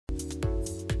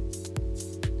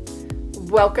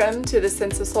Welcome to the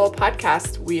Sense of Soul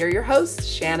podcast. We are your hosts,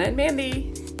 Shanna and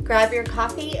Mandy. Grab your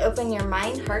coffee, open your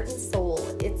mind, heart, and soul.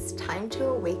 It's time to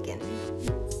awaken.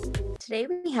 Today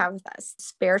we have with us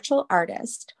spiritual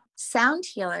artist, sound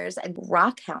healers, and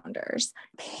rock hounders,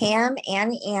 Pam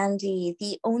and Andy,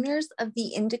 the owners of the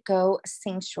Indigo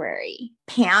Sanctuary.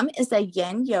 Pam is a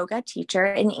yin yoga teacher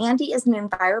and Andy is an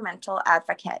environmental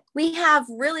advocate. We have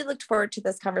really looked forward to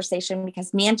this conversation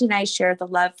because Mandy and I share the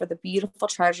love for the beautiful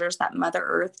treasures that Mother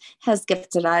Earth has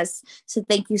gifted us. So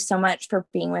thank you so much for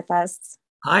being with us.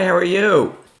 Hi, how are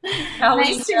you?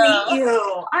 Nice to meet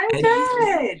you. I'm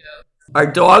good. Our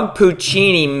dog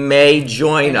Puccini may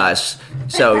join us,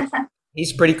 so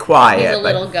he's pretty quiet. He's a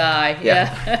little guy,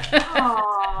 yeah.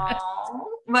 Aww.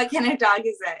 What kind of dog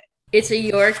is it? It's a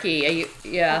Yorkie,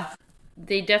 yeah.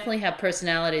 They definitely have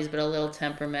personalities, but a little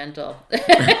temperamental.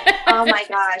 Oh my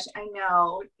gosh, I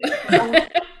know.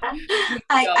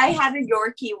 I had a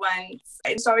Yorkie once.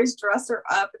 I just always dress her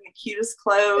up in the cutest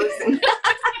clothes.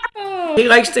 He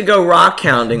likes to go rock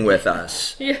hounding with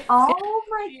us. Yeah. Oh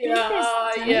my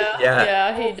goodness.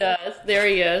 Yeah, he does. There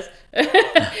he is.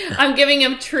 I'm giving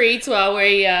him treats while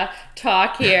we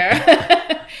talk here.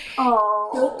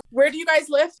 Oh. Where do you guys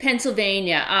live?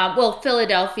 Pennsylvania.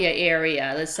 Philadelphia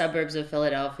area, the suburbs of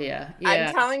Philadelphia. Yeah.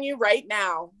 I'm telling you right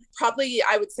now, probably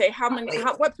I would say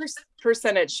what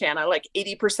percentage, Shanna? Like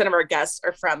 80% of our guests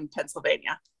are from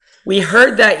Pennsylvania. We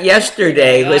heard that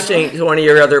yesterday listening to one of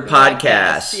your other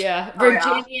podcasts. Yeah.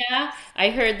 Virginia. I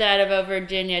heard that about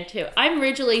Virginia too. I'm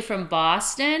originally from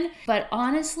Boston, but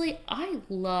honestly, I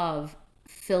love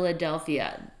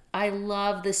Philadelphia. I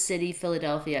love the city,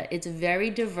 Philadelphia. It's very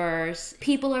diverse.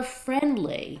 People are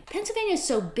friendly. Pennsylvania is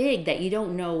so big that you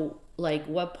don't know like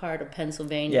what part of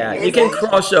Pennsylvania. Yeah, you can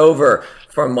cross over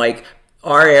from like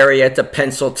our area to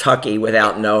Pennsylvania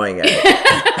without knowing it.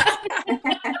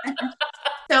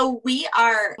 So we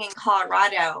are in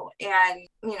Colorado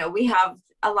and, we have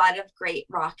a lot of great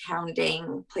rock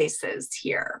hounding places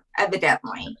here,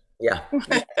 evidently. Yeah.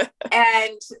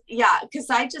 And because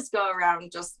I just go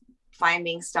around just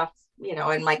finding stuff,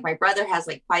 and like my brother has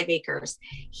like 5 acres.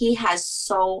 He has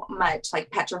so much like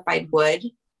petrified wood.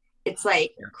 It's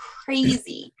like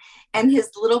crazy. And his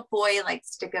little boy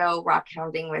likes to go rock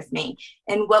hounding with me.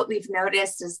 And what we've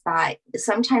noticed is that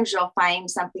sometimes you'll find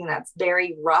something that's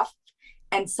very rough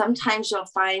and sometimes you'll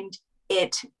find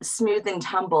it smooth and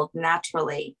tumbled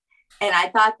naturally. And I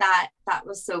thought that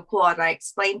was so cool. And I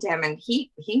explained to him, and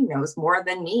he knows more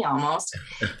than me almost.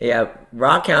 Yeah,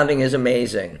 rock hounding is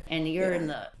amazing. And you're in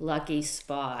the lucky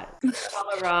spot.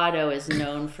 Colorado is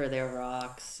known for their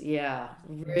rocks. Yeah.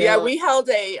 Yeah, we held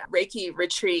a Reiki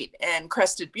retreat in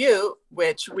Crested Butte,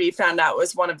 which we found out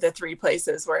was one of the 3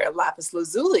 places where lapis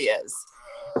lazuli is.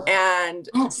 And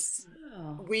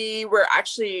we were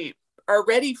actually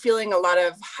already feeling a lot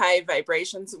of high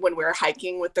vibrations when we were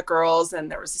hiking with the girls, and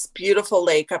there was this beautiful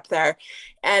lake up there,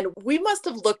 and we must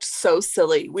have looked so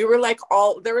silly. We were like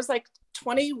there was like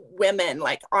 20 women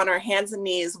like on our hands and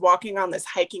knees walking on this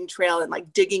hiking trail and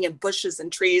like digging in bushes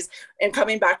and trees and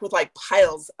coming back with like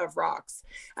piles of rocks.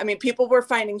 I mean, people were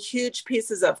finding huge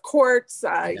pieces of quartz,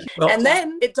 and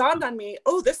then it dawned on me,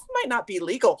 this might not be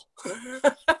legal.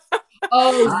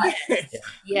 Oh,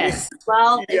 yes.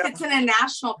 Well, if it's in a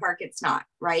national park, it's not,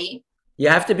 right? You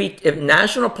have to be, if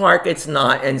national park, it's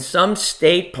not. And some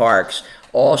state parks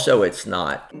also, it's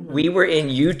not. Mm-hmm. We were in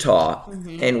Utah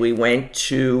and we went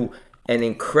to an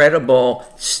incredible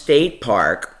state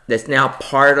park that's now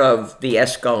part of the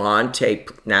Escalante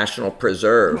National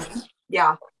Preserve.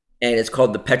 Yeah. And it's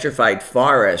called the Petrified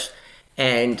Forest.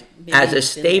 And as a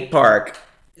state park,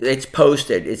 it's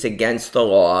posted, it's against the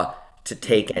law to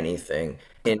take anything.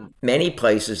 In many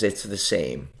places, it's the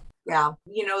same. Yeah.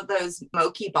 Those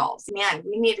Moki balls. Man,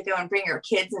 we need to go and bring our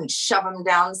kids and shove them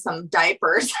down some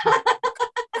diapers.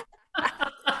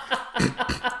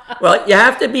 Well, you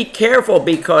have to be careful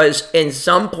because in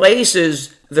some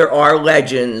places, there are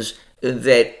legends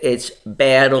that it's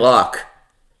bad luck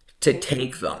to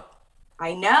take them.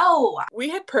 I know. We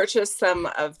had purchased some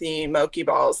of the Moki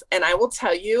balls, and I will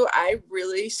tell you, I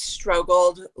really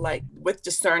struggled like with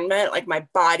discernment. Like my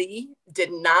body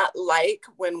did not like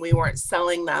when we weren't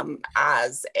selling them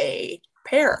as a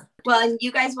pair. Well, and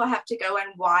you guys will have to go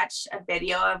and watch a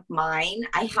video of mine.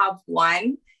 I have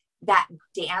one that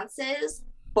dances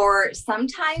for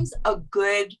sometimes a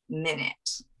good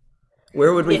minute.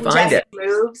 Where would we find it? It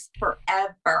moves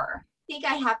forever. I think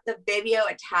I have the video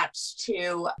attached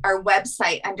to our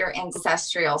website under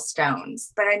ancestral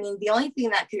stones. But I mean, the only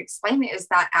thing that could explain it is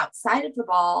that outside of the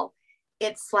ball,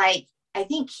 it's like I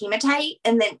think hematite,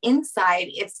 and then inside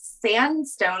it's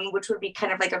sandstone, which would be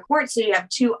kind of like a quartz. So you have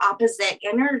two opposite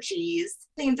energies.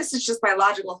 I think this is just my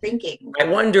logical thinking. I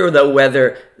wonder though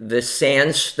whether the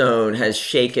sandstone has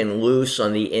shaken loose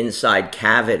on the inside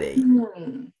cavity,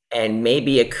 and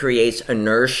maybe it creates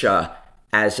inertia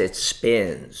as it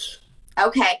spins.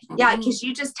 Okay, yeah, because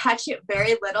you just touch it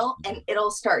very little and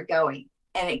it'll start going.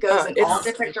 And it goes in all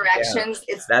different directions.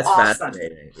 Yeah. That's awesome.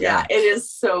 Fascinating. Yeah, it is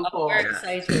so cool. We're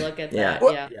excited to look at that.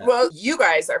 Well, you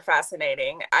guys are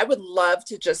fascinating. I would love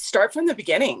to just start from the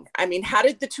beginning. I mean, how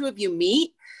did the two of you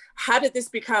meet? How did this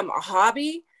become a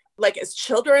hobby? Like as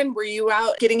children, were you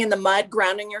out getting in the mud,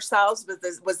 grounding yourselves?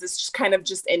 Was this just kind of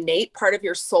just innate part of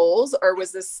your souls, or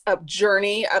was this a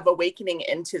journey of awakening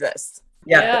into this?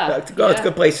 It's a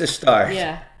good place to start.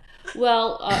 Yeah.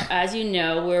 Well, as you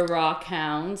know, we're rock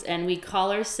hounds and we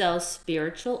call ourselves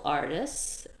spiritual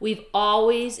artists. We've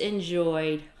always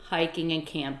enjoyed hiking and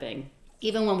camping.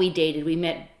 Even when we dated, we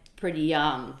met pretty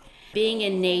young. Being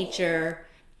in nature,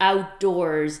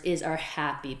 outdoors is our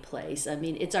happy place. I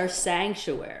mean, it's our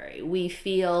sanctuary. We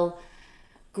feel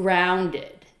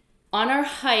grounded. On our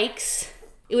hikes,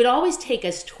 it would always take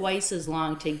us twice as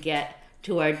long to get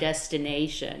to our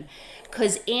destination,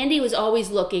 because Andy was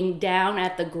always looking down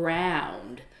at the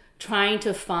ground, trying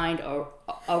to find a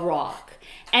rock.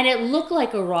 And it looked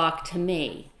like a rock to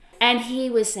me. And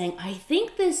he was saying, I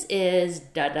think this is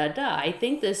da-da-da. I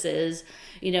think this is,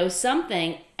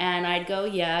 something. And I'd go,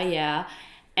 yeah.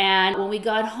 And when we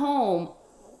got home,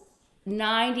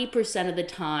 90% of the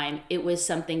time, it was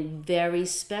something very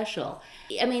special.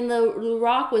 I mean, the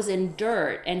rock was in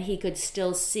dirt and he could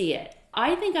still see it.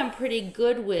 I think I'm pretty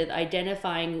good with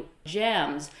identifying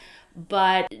gems,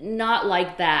 but not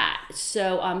like that.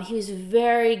 So he was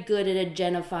very good at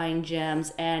identifying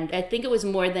gems, and I think it was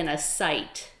more than a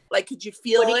sight. Like, could you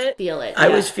feel it? Feel it. I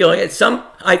was feeling it.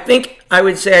 I think I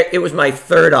would say it was my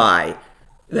third eye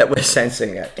that was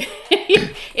sensing it.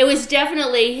 It was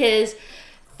definitely his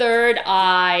third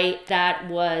eye that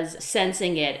was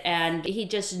sensing it, and he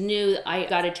just knew, I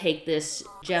got to take this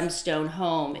gemstone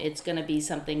home. It's going to be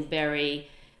something very,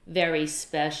 very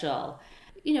special.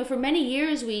 For many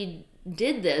years we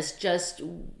did this, just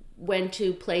went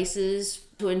to places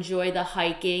to enjoy the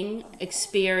hiking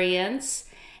experience.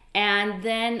 And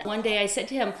then one day I said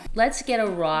to him, let's get a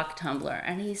rock tumbler.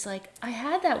 And he's like, I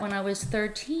had that when I was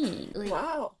 13. Like,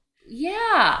 wow.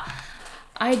 Yeah.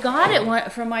 I got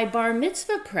it for my bar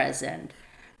mitzvah present.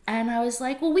 And I was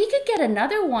like, well, we could get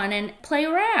another one and play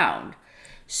around.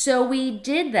 So we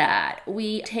did that.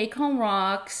 We take home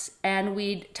rocks and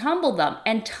we tumble them.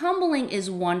 And tumbling is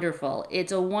wonderful.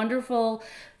 It's a wonderful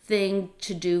thing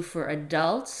to do for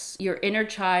adults. Your inner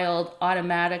child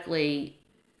automatically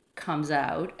comes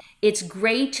out. It's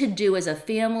great to do as a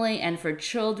family and for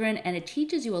children, and it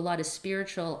teaches you a lot of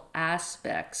spiritual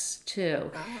aspects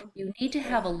too. You need to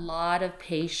have a lot of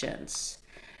patience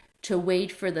to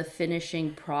wait for the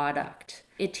finishing product.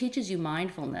 It teaches you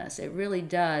mindfulness, it really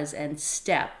does, and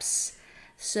steps.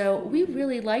 So we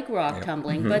really like rock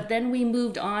tumbling, but then we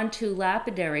moved on to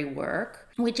lapidary work,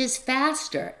 which is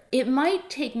faster. It might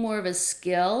take more of a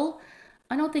skill.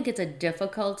 I don't think it's a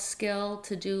difficult skill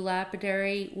to do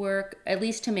lapidary work, at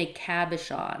least to make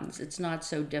cabochons. It's not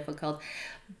so difficult,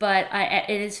 but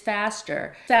it is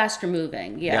faster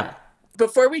moving. Yeah.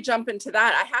 Before we jump into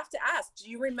that, I have to ask, do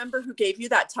you remember who gave you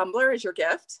that tumbler as your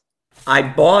gift? I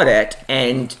bought it,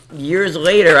 and years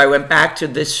later, I went back to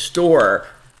this store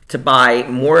to buy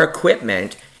more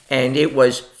equipment, and it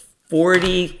was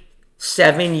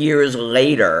 47 years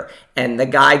later, and the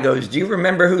guy goes, do you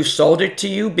remember who sold it to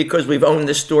you? Because we've owned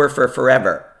the store for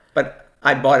forever. But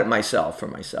I bought it for myself.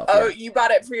 Oh, yeah. You bought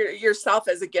it for yourself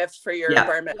as a gift for your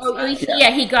bar mitzvah. Oh,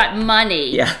 he got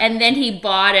money, and then he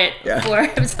bought it for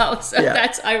himself. So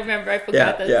I remember, I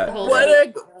forgot the whole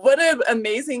thing. What an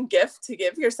amazing gift to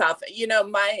give yourself.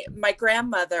 My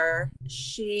grandmother,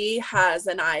 she has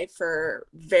an eye for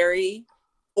very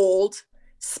old,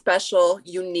 special,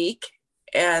 unique,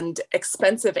 and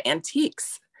expensive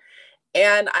antiques.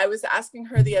 And I was asking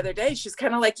her the other day, she's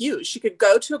kind of like you. She could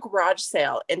go to a garage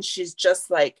sale and she's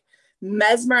just like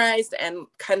mesmerized and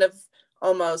kind of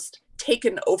almost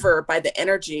taken over by the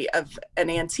energy of an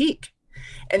antique.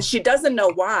 And she doesn't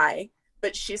know why,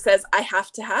 but she says, I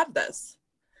have to have this.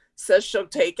 So she'll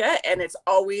take it, and it's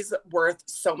always worth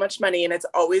so much money, and it's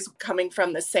always coming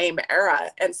from the same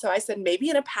era. And so I said, maybe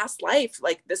in a past life,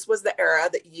 like this was the era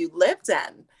that you lived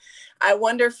in. I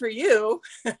wonder for you,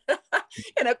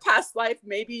 in a past life,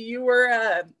 maybe you were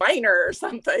a miner or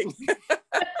something.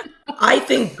 I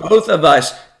think both of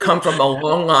us come from a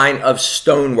long line of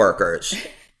stone workers.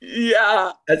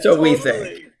 Yeah. That's what we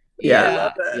think. Yeah. I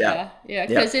love that. Yeah.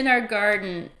 Because in our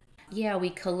garden, we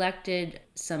collected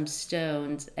some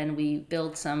stones and we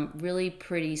built some really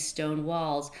pretty stone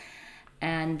walls.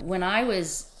 And when I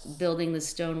was building the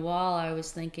stone wall, I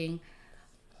was thinking,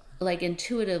 like,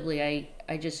 intuitively,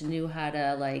 I just knew how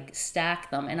to like stack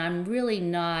them. And I'm really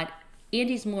not,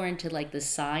 Andy's more into like the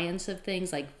science of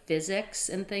things, like physics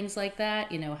and things like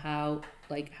that, how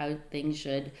things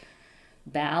should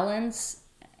balance.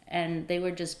 And they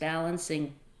were just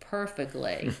balancing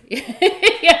perfectly.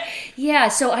 Yeah.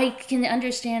 So I can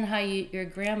understand how your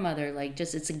grandmother, like,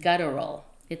 just, it's a guttural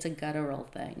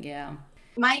thing. Yeah.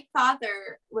 My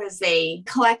father was a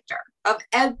collector of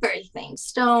everything,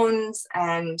 stones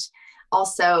and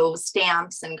also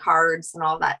stamps and cards and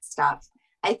all that stuff.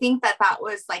 I think that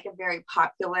was like a very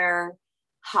popular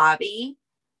hobby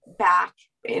back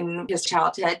in his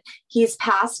childhood. He's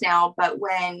passed now, but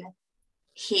when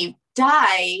he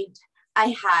died,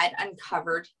 I had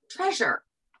uncovered treasure.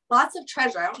 Lots of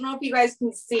treasure. I don't know if you guys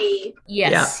can see.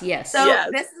 Yes. So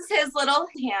this is his little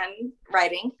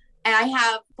handwriting. And I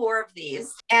have 4 of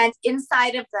these. And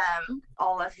inside of them,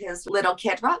 all of his little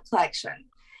kid rock collection.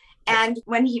 And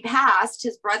when he passed,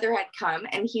 his brother had come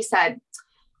and he said,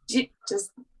 did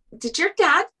your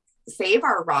dad save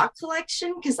our rock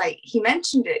collection? Because he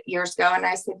mentioned it years ago. And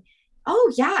I said,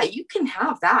 oh, yeah, you can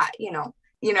have that.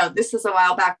 This is a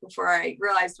while back before I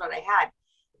realized what I had.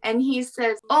 And he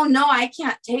says, oh, no, I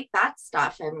can't take that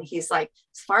stuff. And he's like,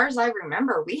 as far as I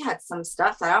remember, we had some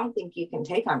stuff that I don't think you can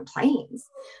take on planes.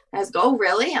 I was like, oh,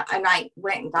 really? And I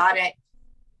went and got it.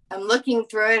 I'm looking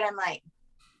through it. I'm like,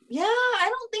 yeah, I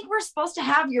don't think we're supposed to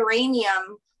have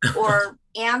uranium or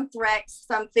anthrax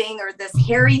something, or this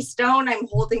hairy stone I'm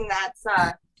holding that's,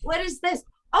 what is this?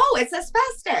 Oh, it's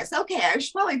asbestos. Okay, I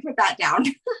should probably put that down.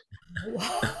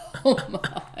 Oh,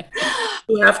 my.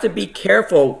 You have to be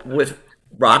careful with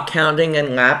rock hounding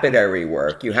and lapidary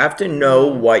work. You have to know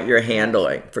what you're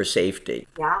handling for safety.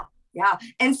 Yeah.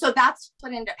 And so that's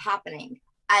what ended up happening.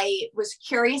 I was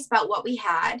curious about what we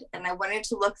had and I wanted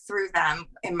to look through them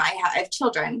I have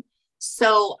children.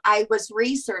 So I was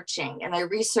researching and I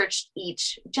researched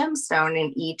each gemstone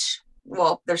and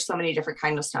there's so many different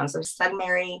kinds of stones. There's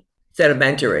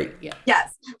Sedimentary. Yeah.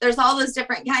 Yes. There's all those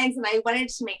different kinds. And I wanted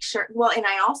to make sure, and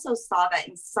I also saw that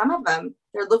in some of them,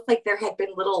 there looked like there had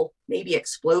been little maybe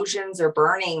explosions or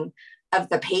burning of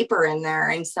the paper in there.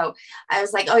 And so I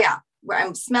was like, oh yeah,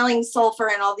 I'm smelling sulfur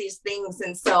and all these things.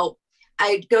 And so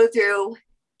I'd go through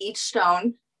each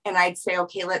stone and I'd say,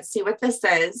 okay, let's see what this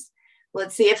is.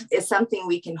 Let's see if it's something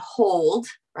we can hold,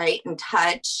 right, and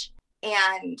touch.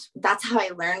 And that's how I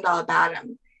learned all about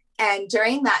them. And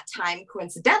during that time,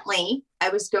 coincidentally, I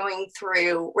was going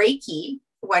through Reiki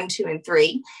 1, 2, and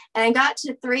 3. And I got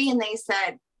to 3 and they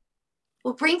said,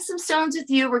 well, bring some stones with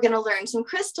you. We're going to learn some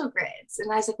crystal grids.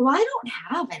 And I was like, well, I don't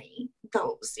have any of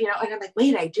those, and I'm like,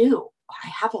 wait, I do. I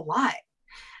have a lot.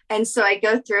 And so I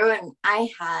go through and I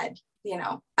had,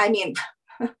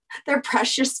 they're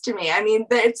precious to me.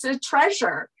 It's a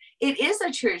treasure. It is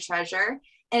a true treasure.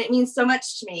 And it means so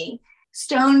much to me.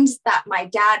 Stones that my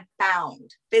dad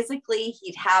found physically,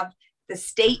 he'd have the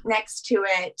state next to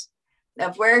it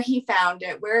of where he found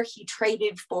it, where he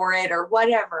traded for it or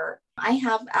whatever. I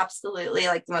have absolutely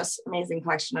like the most amazing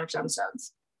collection of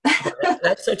gemstones.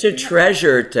 That's such a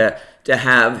treasure to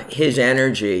have his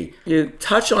energy. You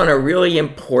touch on a really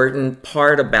important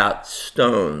part about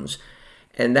stones,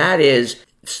 and that is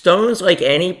stones, like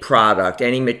any product,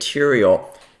 any material,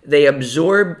 they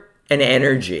absorb an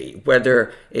energy,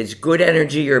 whether it's good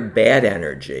energy or bad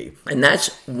energy. And that's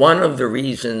one of the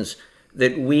reasons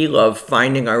that we love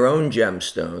finding our own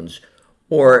gemstones.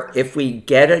 Or if we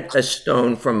get a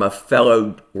stone from a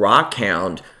fellow rock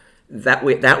hound, that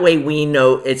way we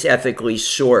know it's ethically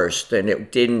sourced and it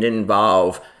didn't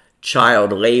involve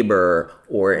child labor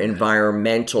or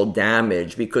environmental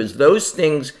damage, because those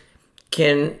things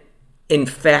can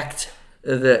infect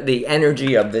the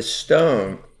energy of the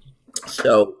stone.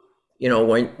 So,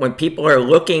 when people are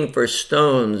looking for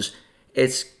stones,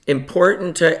 it's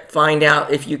important to find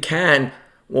out, if you can,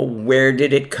 well, where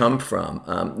did it come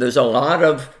from? There's a lot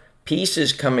of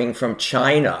pieces coming from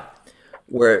China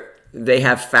where they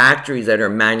have factories that are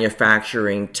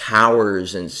manufacturing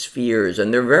towers and spheres,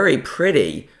 and they're very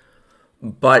pretty.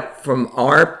 But from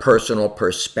our personal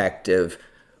perspective,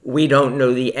 we don't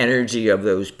know the energy of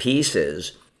those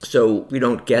pieces. So we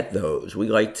don't get those. We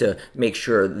like to make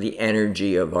sure the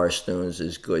energy of our stones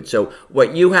is good. So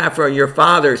what you have for your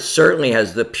father certainly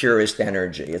has the purest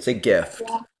energy. It's a gift.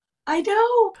 Yeah, I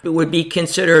know. It would be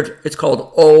considered, it's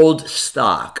called old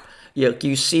stock.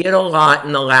 You see it a lot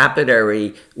in the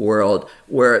lapidary world,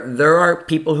 where there are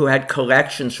people who had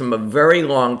collections from a very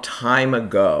long time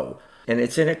ago, and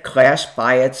it's in a class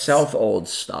by itself, old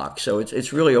stock. So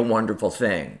it's really a wonderful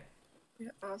thing.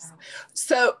 Awesome.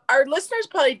 So our listeners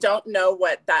probably don't know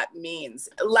what that means.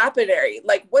 Lapidary,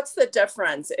 like what's the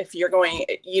difference if you're going,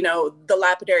 the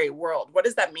lapidary world? What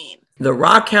does that mean? The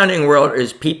rock hounding world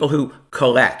is people who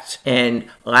collect, and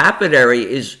lapidary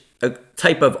is a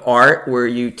type of art where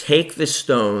you take the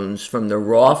stones from the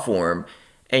raw form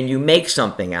and you make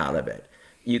something out of it.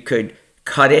 You could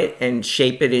cut it and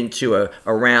shape it into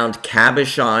a round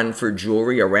cabochon for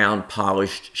jewelry, a round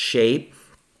polished shape.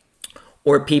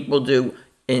 Or people do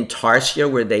intarsia,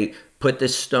 where they put the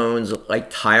stones like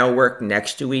tile work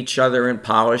next to each other and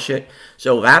polish it.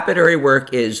 So lapidary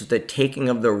work is the taking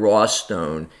of the raw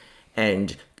stone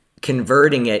and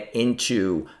converting it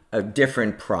into a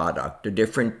different product, a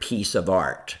different piece of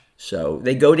art. So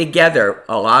they go together.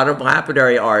 A lot of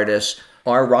lapidary artists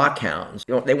are rock hounds.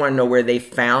 They want to know where they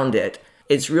found it.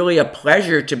 It's really a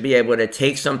pleasure to be able to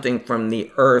take something from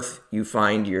the earth you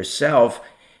find yourself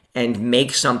and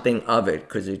make something of it,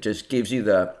 because it just gives you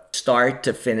the start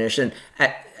to finish. And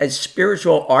as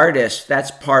spiritual artists, that's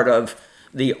part of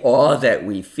the awe that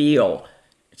we feel,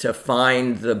 to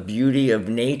find the beauty of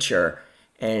nature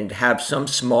and have some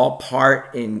small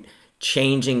part in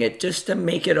changing it just to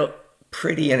make it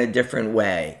pretty in a different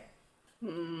way.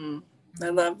 I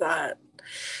love that.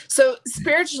 So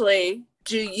spiritually,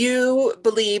 do you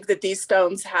believe that these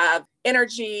stones have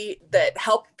energy that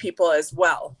help people as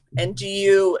well? And do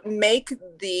you make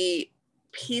the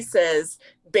pieces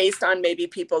based on maybe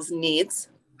people's needs?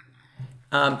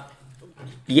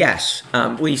 Yes,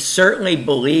 we certainly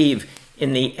believe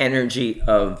in the energy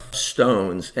of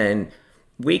stones. And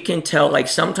we can tell, like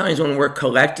sometimes when we're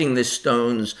collecting the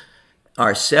stones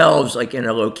ourselves, like in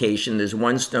a location, there's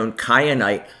one stone,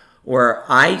 kyanite, where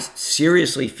I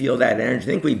seriously feel that energy. I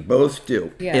think we both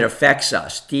do. Yeah. It affects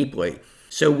us deeply.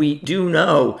 So we do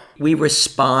know we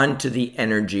respond to the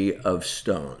energy of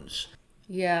stones.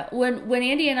 Yeah. When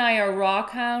Andy and I are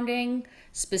rock hounding,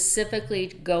 specifically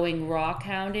going rock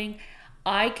hounding,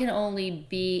 I can only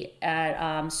be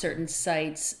at certain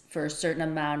sites for a certain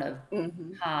amount of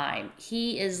time.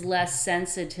 He is less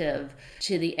sensitive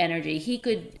to the energy. He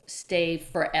could stay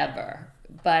forever,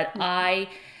 but I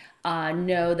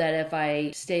know that if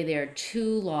I stay there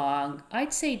too long,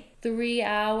 I'd say 3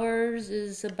 hours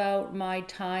is about my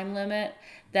time limit,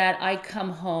 that I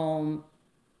come home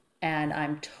and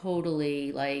I'm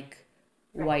totally like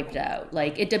wiped out.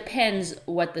 Like, it depends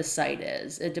what the site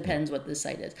is.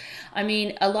 I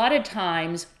mean, a lot of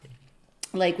times,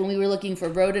 like when we were looking for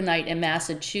rhodonite in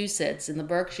Massachusetts in the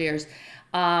Berkshires,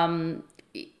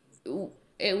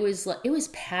 it was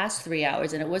past 3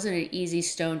 hours and it wasn't an easy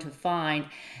stone to find.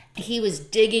 He was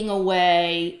digging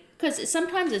away, because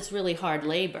sometimes it's really hard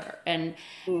labor. And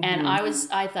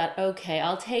I thought, okay,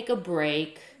 I'll take a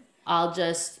break. I'll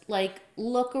just like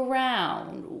look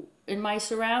around in my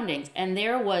surroundings. And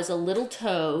there was a little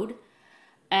toad,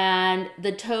 and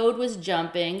the toad was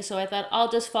jumping. So I thought,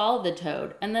 I'll just follow the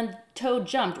toad. And then the toad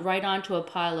jumped right onto a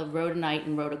pile of rhodonite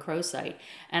and rhodochrosite.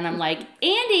 And I'm like,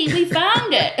 Andy, we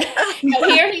found it. So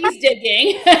here he's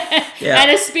digging. Yeah.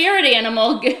 And a spirit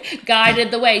animal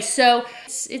guided the way. So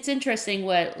it's interesting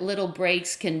what little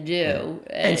breaks can do.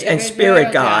 And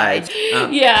spirit guides.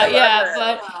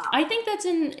 But I think that's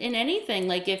in anything.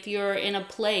 Like if you're in a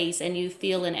place and you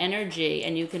feel an energy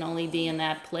and you can only be in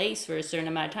that place for a certain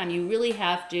amount of time, you really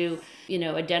have to,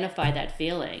 identify that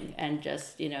feeling and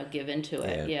just, give into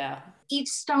it. Yeah. Each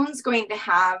stone's going to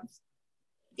have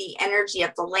the energy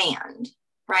of the land,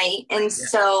 right? And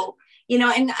so,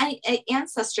 and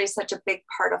ancestry is such a big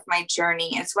part of my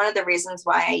journey. It's one of the reasons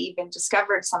why I even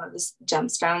discovered some of the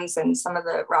gemstones and some of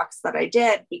the rocks that I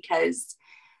did, because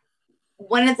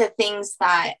one of the things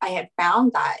that I had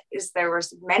found that is there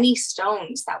was many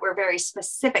stones that were very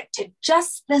specific to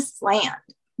just this land,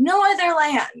 no other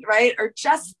land, right? Or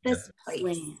just this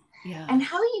place. Yeah. And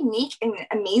how unique and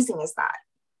amazing is that?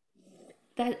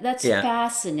 That's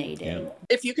fascinating. Yeah.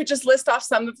 If you could just list off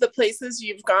some of the places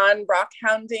you've gone rock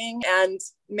hounding and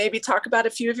maybe talk about a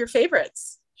few of your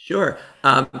favorites. Sure.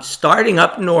 Starting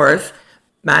up north,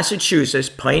 Massachusetts,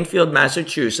 Plainfield,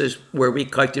 Massachusetts, where we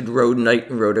collected rhodonite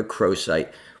and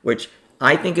rhodochrosite, which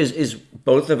I think is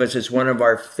both of us is one of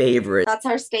our favorites. That's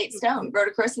our state stone,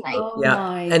 rhodochrosite. Oh yeah,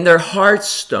 my. And they're heart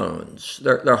stones.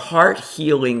 They're heart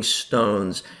healing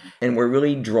stones, and we're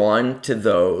really drawn to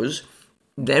those.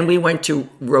 Then we went to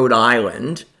Rhode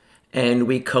Island, and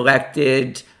we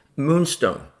collected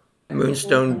moonstone.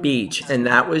 Moonstone Beach, and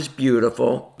that was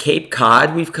beautiful. Cape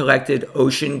Cod, we've collected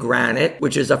ocean granite,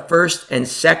 which is a first and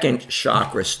second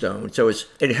chakra stone. So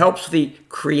it helps the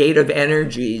creative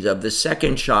energies of the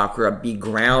second chakra be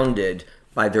grounded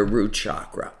by the root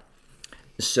chakra.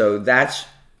 So that's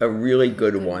a really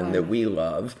good one that we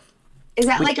love. Is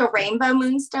that like a rainbow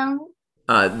moonstone?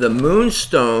 The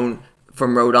moonstone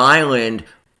from Rhode Island,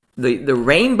 the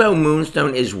rainbow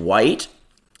moonstone is white.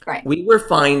 Right. We were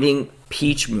finding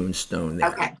peach moonstone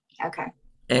there. Okay.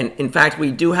 And in fact,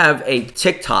 we do have a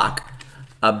TikTok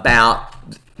about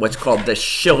what's called the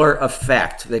Schiller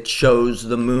effect that shows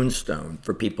the moonstone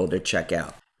for people to check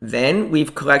out. Then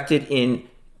we've collected in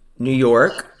New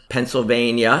York,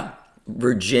 Pennsylvania,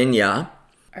 Virginia.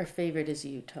 Our favorite is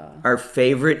Utah.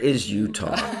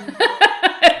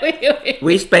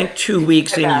 We spent 2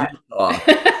 weeks in Utah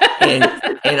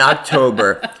in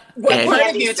October. What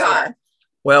part of Utah?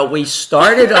 Well, we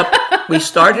started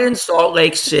in Salt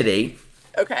Lake City.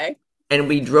 Okay. And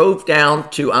we drove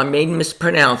down to, I may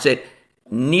mispronounce it,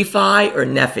 Nephi or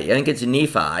Nephi. I think it's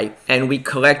Nephi. And we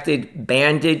collected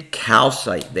banded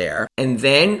calcite there. And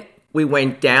then we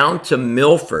went down to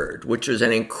Milford, which was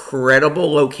an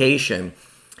incredible location.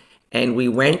 And we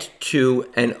went to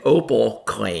an opal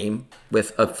claim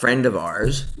with a friend of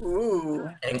ours. Ooh.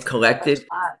 And collected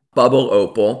bubble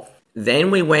opal.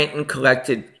 Then we went and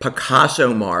collected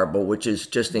Picasso marble, which is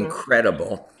just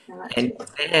incredible. And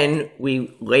then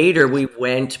we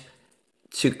went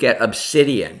to get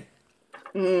obsidian.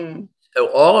 So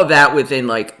all of that within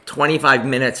like 25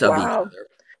 minutes of each other.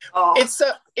 Oh.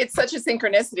 It's such a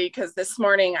synchronicity because this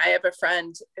morning I have a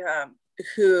friend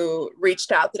who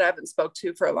reached out that I haven't spoke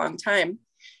to for a long time.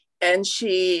 And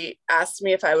she asked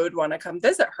me if I would want to come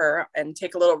visit her and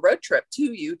take a little road trip to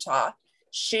Utah.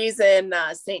 She's in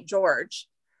St. George.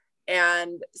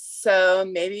 And so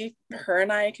maybe her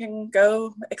and I can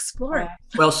go explore.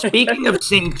 Well, speaking of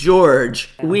St. George,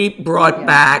 we brought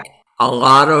back a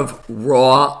lot of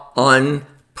raw,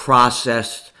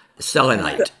 unprocessed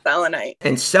selenite.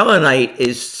 And selenite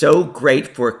is so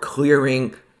great for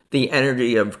clearing the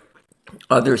energy of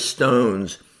other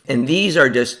stones. And these are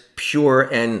just pure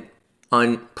and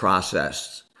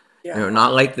unprocessed. Yeah.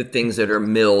 Not like the things that are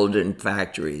milled in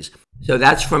factories. So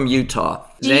that's from Utah.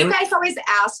 Do you guys always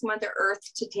ask Mother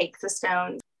Earth to take the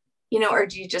stones, or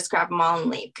do you just grab them all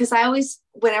and leave? Because I always,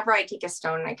 whenever I take a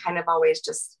stone, I kind of always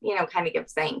just, kind of give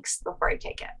thanks before I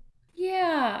take it.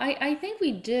 Yeah, I think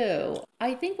we do.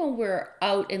 I think when we're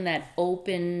out in that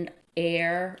open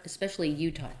air, especially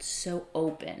Utah, it's so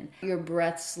open. Your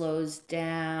breath slows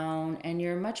down and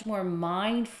you're much more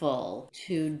mindful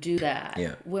to do that.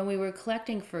 Yeah. When we were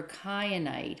collecting for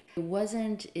kyanite, it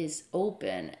wasn't as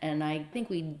open, and I think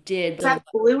we did. Was that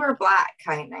blue or black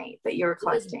kyanite that you were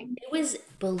collecting? It was,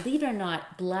 believe it or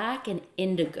not, black and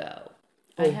indigo.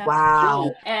 Oh,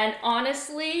 wow. And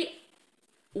honestly,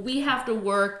 we have to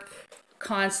work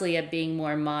constantly at being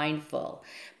more mindful,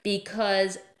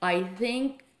 because I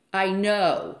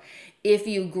know if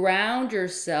you ground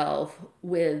yourself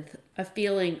with a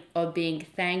feeling of being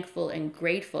thankful and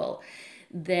grateful,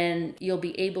 then you'll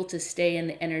be able to stay in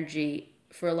the energy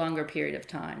for a longer period of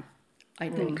time, I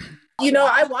think.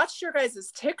 I watched your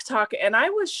guys' TikTok and I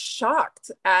was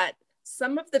shocked at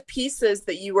some of the pieces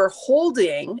that you were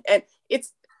holding. And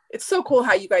it's so cool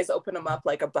how you guys open them up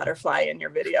like a butterfly in your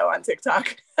video on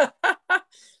TikTok.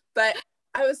 But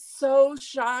I was so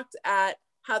shocked at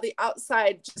how the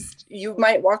outside, just you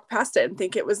might walk past it and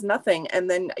think it was nothing, and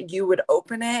then you would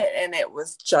open it and it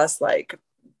was just like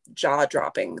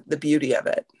jaw-dropping, the beauty of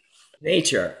it.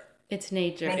 Nature. It's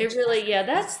nature. It really,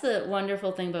 that's the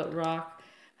wonderful thing about rock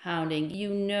hounding.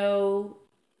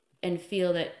 And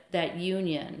feel that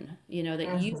union,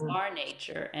 that you are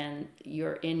nature and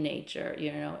you're in nature,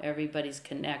 everybody's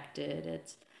connected.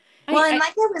 And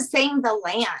like I was saying, the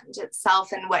land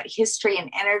itself and what history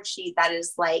and energy that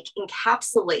is like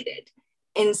encapsulated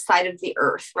inside of the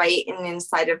earth, right? And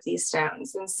inside of these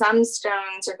stones. And some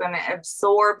stones are going to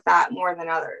absorb that more than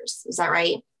others. Is that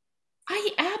right?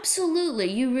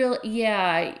 Absolutely. You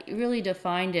really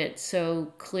defined it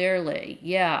so clearly.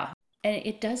 Yeah. And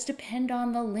it does depend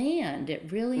on the land.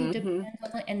 It really depends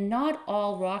on the, and not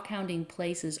all rock hounding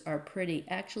places are pretty.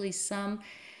 Actually,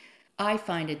 I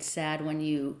find it sad when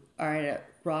you are at a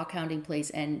rock hounding place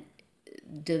and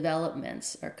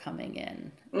developments are coming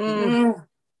in.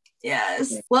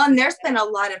 Yes. Well, and there's been a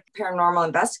lot of paranormal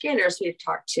investigators we've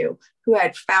talked to who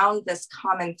had found this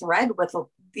common thread with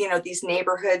these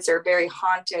neighborhoods are very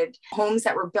haunted homes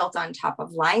that were built on top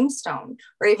of limestone,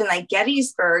 or even like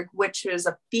Gettysburg, which is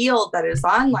a field that is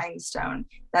on limestone,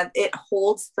 that it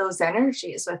holds those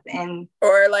energies within.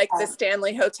 Or like the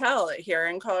Stanley Hotel here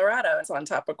in Colorado, it's on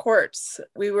top of quartz.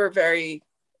 We were very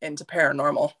into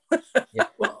paranormal. Yeah.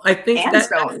 Well, I think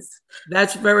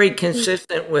that's very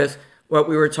consistent with what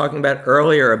we were talking about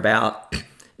earlier about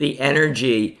the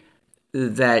energy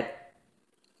that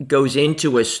goes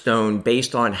into a stone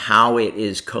based on how it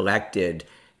is collected,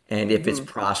 and if it's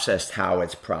processed, how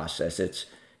it's processed. It's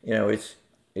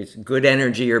it's good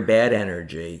energy or bad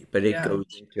energy, but it goes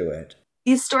into it.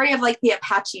 The story of like the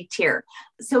Apache tear.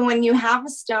 So when you have a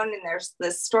stone and there's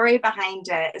the story behind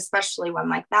it, especially one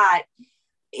like that,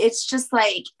 it's just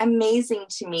like amazing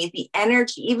to me, the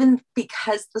energy, even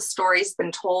because the story's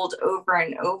been told over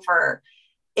and over.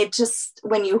 It just,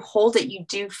 when you hold it, you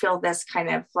do feel this kind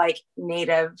of like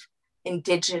native,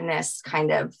 indigenous kind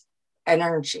of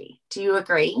energy. Do you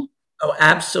agree? Oh,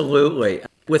 absolutely.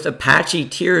 With Apache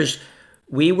tears,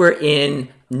 we were in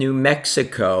New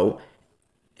Mexico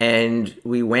and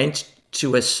we went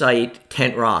to a site,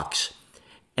 Tent Rocks,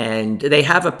 and they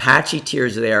have Apache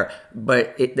tears there,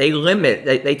 but they limit,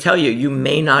 they tell you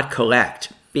may not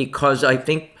collect, because I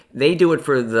think they do it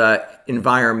for the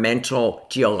environmental,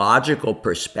 geological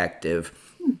perspective.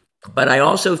 But I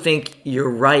also think you're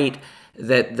right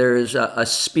that there's a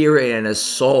spirit and a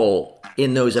soul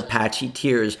in those Apache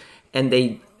tears.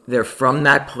 And they're from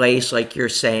that place, like you're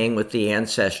saying, with the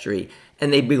ancestry,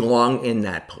 and they belong in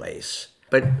that place.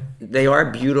 But they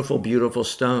are beautiful, beautiful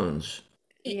stones.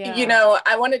 Yeah.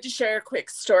 I wanted to share a quick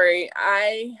story.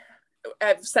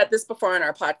 I've said this before on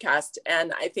our podcast,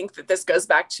 and I think that this goes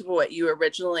back to what you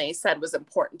originally said was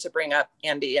important to bring up,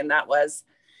 Andy, and that was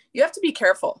you have to be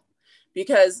careful,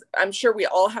 because I'm sure we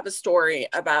all have a story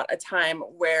about a time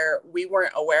where we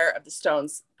weren't aware of the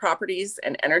stone's properties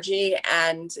and energy.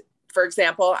 And for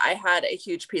example, I had a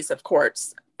huge piece of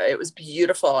quartz. It was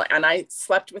beautiful, and I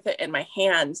slept with it in my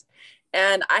hand,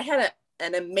 and I had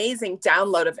an amazing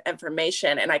download of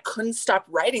information, and I couldn't stop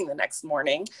writing the next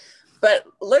morning. But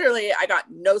literally, I got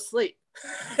no sleep.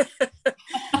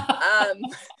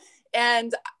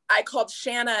 And I called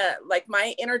Shanna, like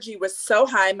my energy was so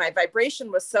high, my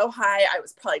vibration was so high. I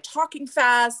was probably talking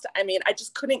fast. I mean, I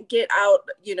just couldn't get out,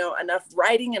 enough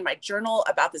writing in my journal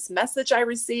about this message I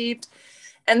received.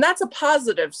 And that's a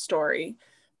positive story,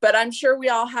 but I'm sure we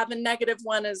all have a negative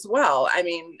one as well. I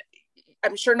mean,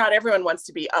 I'm sure not everyone wants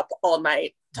to be up all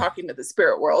night talking to the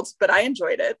spirit world, but I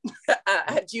enjoyed it.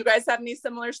 Do you guys have any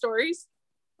similar stories?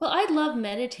 Well, I love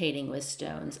meditating with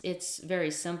stones. It's very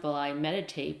simple. I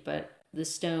meditate, but the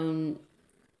stone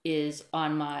is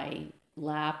on my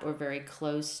lap or very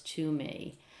close to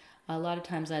me. A lot of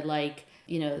times I like,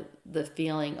 the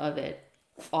feeling of it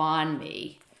on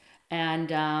me. And,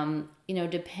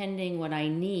 depending what I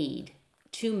need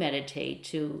to meditate,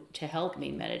 to help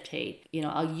me meditate,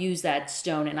 I'll use that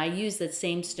stone, and I use that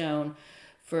same stone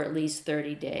for at least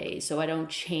 30 days. So I don't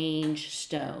change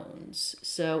stones.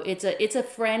 So it's a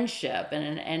friendship and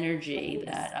an energy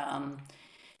that,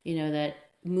 that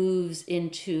moves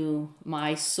into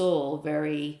my soul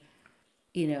very,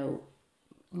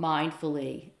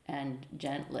 mindfully and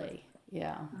gently.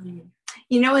 Yeah.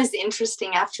 It's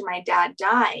interesting, after my dad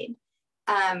died,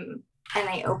 and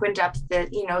I opened up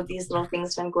these little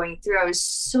things that I'm going through, I was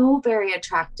so very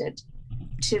attracted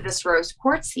to this rose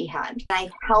quartz he had. And I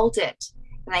held it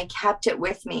and I kept it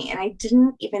with me, and I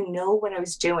didn't even know what I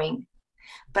was doing,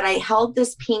 but I held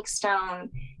this pink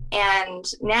stone. And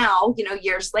now,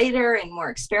 years later and more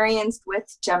experienced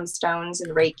with gemstones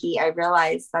and Reiki, I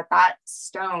realized that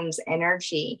stone's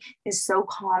energy is so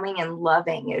calming and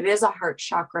loving. It is a heart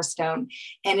chakra stone,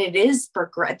 and it is for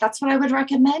grief. That's what I would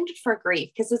recommend for grief,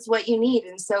 because it's what you need.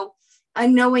 And so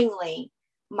unknowingly,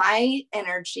 my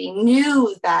energy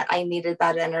knew that I needed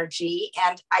that energy,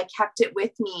 and I kept it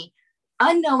with me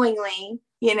unknowingly,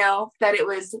 that it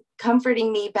was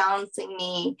comforting me, balancing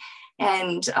me,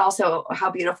 and also how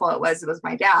beautiful it was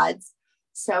my dad's.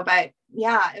 So, but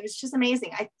yeah, it was just amazing.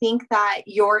 I think that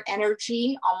your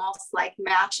energy almost like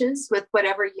matches with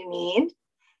whatever you need,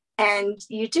 and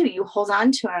you hold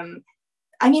on to them.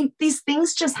 I mean, these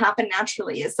things just happen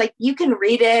naturally. It's like you can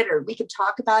read it or we could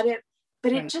talk about it,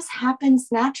 but it just happens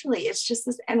naturally. It's just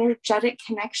this energetic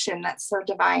connection that's so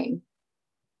divine.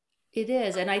 It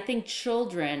is. And I think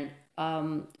children,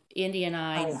 Andy and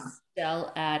I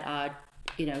sell at,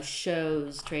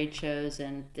 shows, trade shows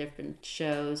and different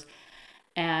shows.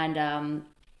 And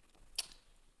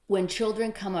when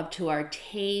children come up to our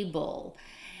table,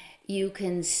 you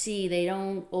can see they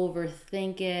don't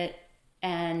overthink it.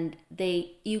 And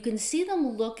you can see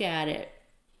them look at it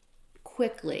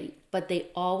quickly, but they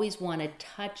always want to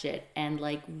touch it and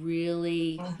like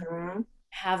really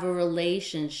have a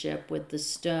relationship with the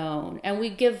stone. And we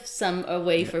give some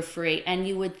away for free, and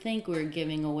you would think we're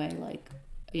giving away like,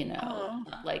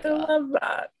 like I love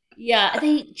that. yeah,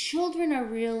 children are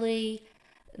really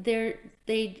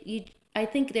I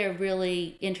think they're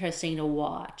really interesting to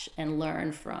watch and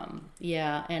learn from.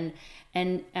 Yeah, and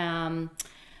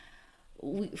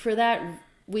for that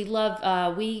we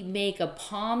love we make a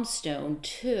palm stone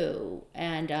too,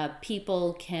 and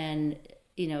people can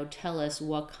tell us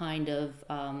what kind of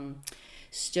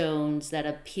stones that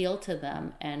appeal to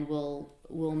them, and we'll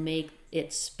make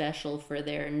it special for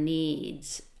their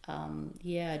needs.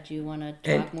 Yeah, do you want to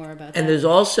talk more about that? And there's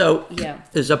also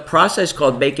there's a process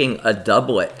called making a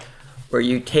doublet, where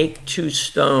you take two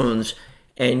stones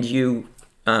and you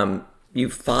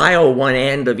file one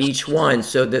end of each one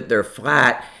so that they're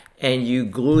flat, and you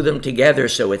glue them together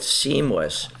so it's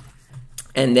seamless,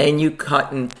 and then you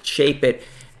cut and shape it,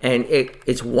 and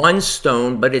it's one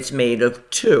stone but it's made of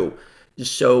two.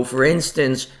 So for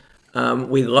instance,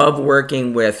 we love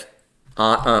working with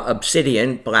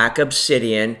obsidian, black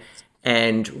obsidian,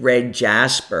 and red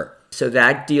jasper. So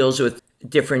that deals with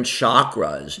different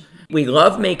chakras. We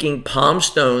love making palm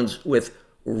stones with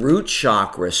root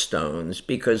chakra stones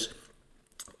because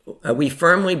we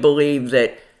firmly believe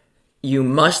that you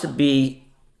must be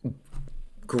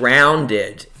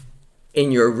grounded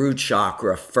in your root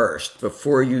chakra first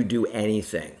before you do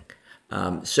anything.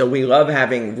 So we love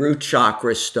having root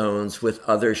chakra stones with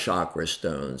other chakra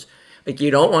stones. Like,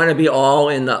 you don't want to be all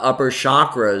in the upper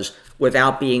chakras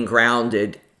without being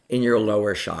grounded in your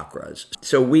lower chakras.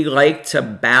 So we like to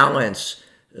balance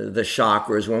the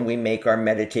chakras when we make our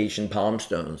meditation palm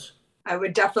stones. I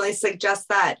would definitely suggest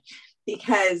that,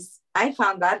 because I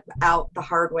found that out the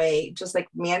hard way, just like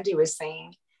Mandy was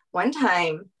saying. One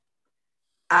time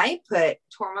I put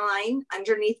tourmaline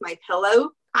underneath my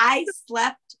pillow. I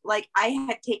slept like I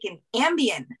had taken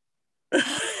Ambien.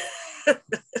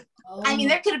 I mean,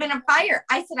 there could have been a fire.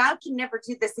 I said, I can never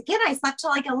do this again. I slept till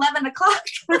like 11 o'clock.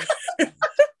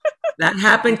 That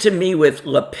happened to me with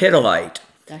lepidolite.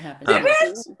 That happened to me.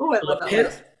 Oh, I love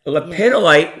that.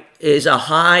 Lepidolite is a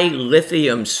high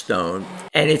lithium stone.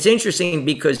 And it's interesting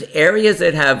because areas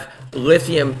that have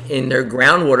lithium in their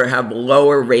groundwater have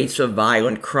lower rates of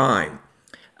violent crime.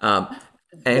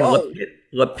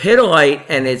 Lepidolite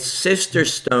and its sister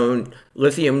stone,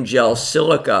 lithium gel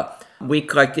silica, we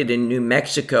collected in New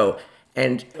Mexico,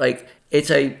 and like, it's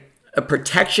a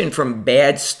protection from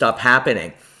bad stuff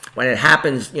happening. When it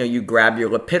happens, you grab your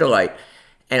lepidolite,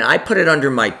 and I put it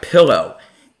under my pillow,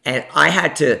 and I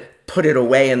had to put it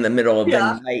away in the middle of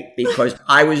the night because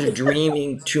I was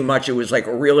dreaming too much. It was like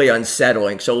really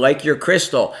unsettling. So like your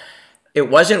crystal,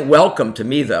 it wasn't welcome to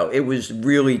me though. It was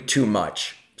really too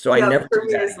much. So I never for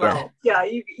me as well. Yeah,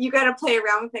 you got to play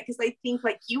around with it, because I think,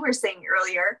 like you were saying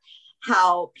earlier,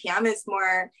 how Pam is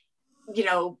more,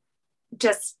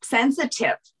 just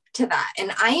sensitive to that.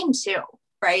 And I am too,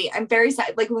 right? I'm very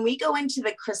sad. Like, when we go into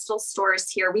the crystal stores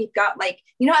here, we've got like,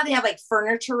 how they have like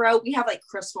furniture row? We have like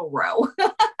crystal row.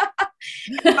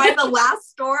 By the last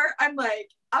store, I'm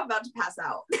like, I'm about to pass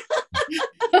out.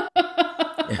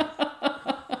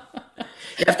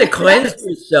 You have to cleanse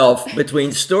yourself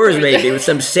between stores, maybe with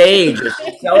some sage or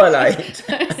some selenite.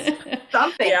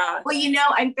 Something. Yeah. Well,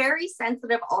 I'm very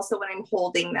sensitive also when I'm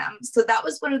holding them. So that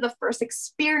was one of the first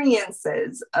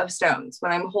experiences of stones,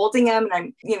 when I'm holding them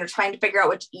and I'm, trying to figure out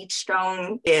which each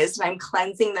stone is, and I'm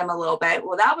cleansing them a little bit.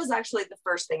 Well, that was actually the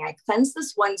first thing. I cleansed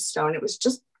this one stone. It was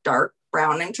just dark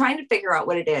brown. I'm trying to figure out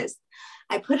what it is.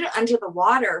 I put it under the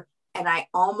water and I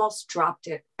almost dropped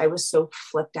it. I was so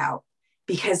flipped out,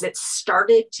 because it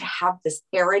started to have this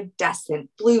iridescent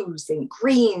blues and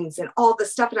greens and all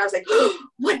this stuff. And I was like, oh,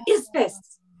 what is this?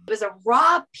 It was a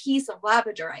raw piece of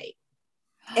labradorite,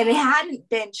 and it hadn't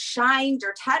been shined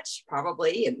or touched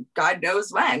probably, and God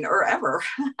knows when or ever.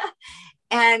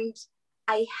 And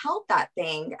I held that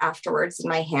thing afterwards in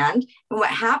my hand. And what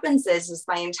happens is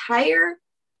my entire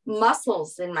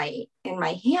muscles in my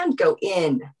hand go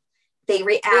in. They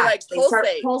react, like they start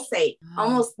to pulsate.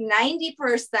 Almost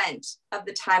 90% of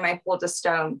the time I hold a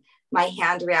stone, my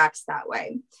hand reacts that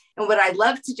way. And what I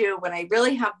love to do when I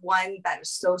really have one that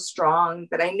is so strong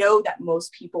that I know that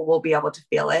most people will be able to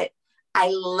feel it,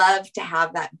 I love to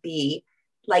have that be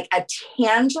like a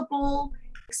tangible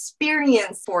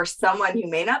experience for someone who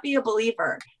may not be a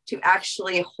believer to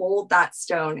actually hold that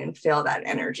stone and feel that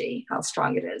energy, how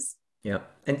strong it is. Yeah.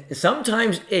 And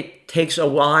sometimes it takes a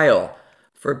while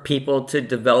for people to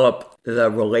develop the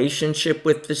relationship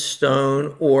with the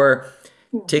stone, or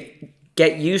to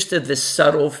get used to the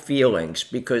subtle feelings,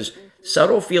 because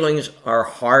Subtle feelings are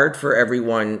hard for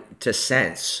everyone to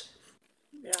sense.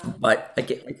 Yeah. But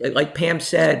like Pam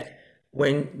said,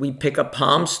 when we pick a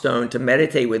palm stone to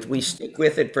meditate with, we stick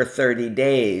with it for 30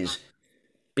 days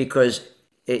because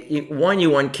one, you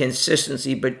want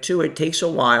consistency, but two, it takes a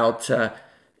while to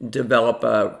develop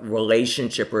a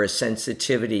relationship or a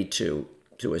sensitivity to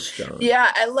a stone.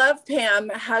 Yeah, I love, Pam,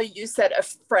 how you said a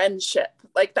friendship.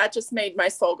 Like that just made my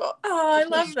soul go, oh, I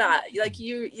love that. Like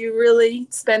you really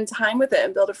spend time with it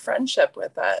and build a friendship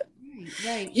with it.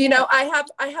 Right. You know, I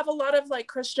have a lot of like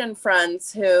Christian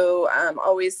friends who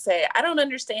always say, I don't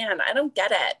understand. I don't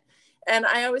get it. And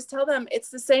I always tell them it's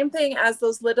the same thing as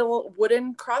those little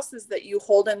wooden crosses that you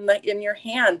hold in your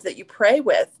hand that you pray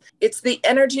with. It's the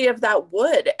energy of that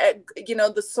wood. You know,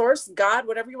 the source, God,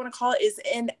 whatever you want to call it, is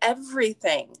in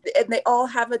everything. And they all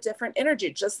have a different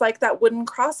energy, just like that wooden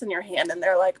cross in your hand. And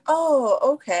they're like, oh,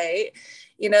 okay.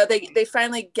 You know, they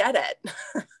finally get it.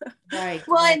 Right.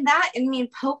 Well,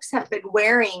 and popes have been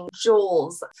wearing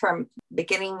jewels from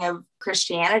beginning of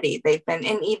Christianity. They've been,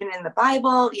 and even in the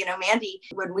Bible, you know, Mandy,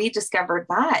 when we discovered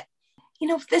that, you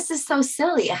know, this is so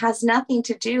silly. It has nothing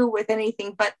to do with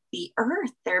anything but the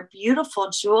earth. They're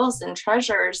beautiful jewels and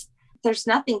treasures. There's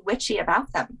nothing witchy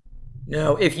about them.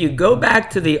 No, if you go back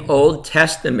to the Old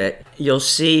Testament, you'll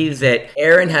see that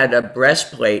Aaron had a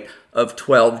breastplate of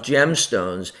 12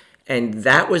 gemstones. And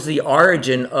that was the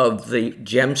origin of the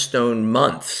gemstone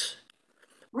months.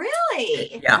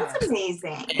 Really? Yeah. That's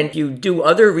amazing. And if you do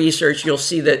other research, you'll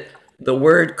see that the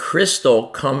word crystal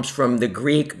comes from the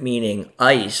Greek meaning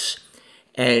ice.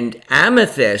 And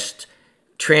amethyst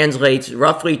translates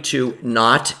roughly to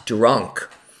not drunk.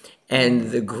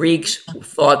 And the Greeks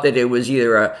thought that it was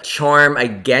either a charm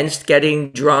against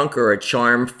getting drunk or a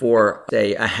charm for,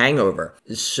 say, a hangover.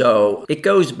 So it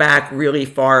goes back really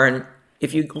far. And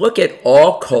if you look at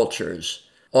all cultures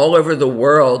all over the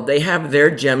world, they have their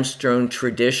gemstone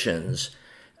traditions.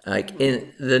 Like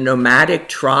in the nomadic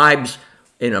tribes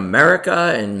in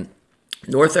America and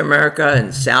North America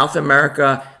and South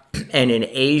America and in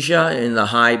Asia, in the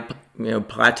high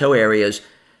plateau areas,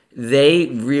 they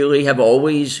really have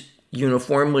always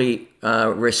uniformly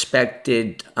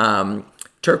respected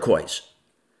turquoise.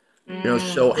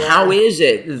 So how is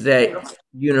it that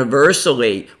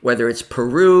universally, whether it's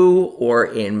Peru or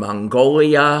in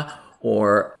Mongolia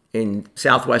or in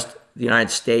Southwest the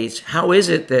United States, how is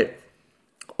it that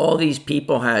all these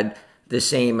people had the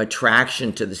same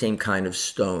attraction to the same kind of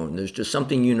stone? There's just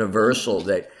something universal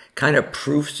that kind of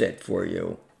proofs it for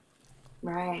you.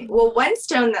 Right. Well, one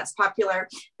stone that's popular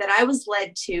that I was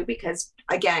led to, because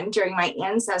again, during my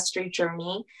ancestry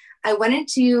journey, I wanted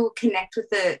to connect with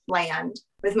the land,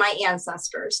 with my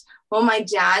ancestors. Well, my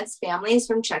dad's family is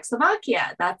from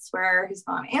Czechoslovakia. That's where his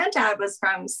mom and dad was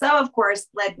from. So, of course,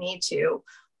 led me to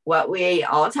what we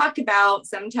all talk about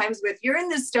sometimes with, you're in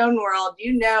the stone world,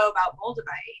 you know about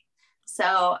moldavite.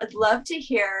 So I'd love to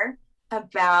hear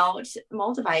about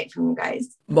moldavite from you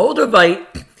guys.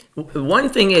 Moldavite, one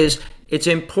thing is, it's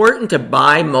important to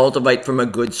buy moldavite from a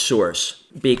good source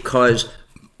because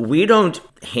we don't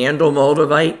handle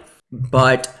moldavite,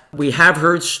 but we have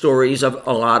heard stories of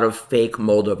a lot of fake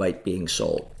moldavite being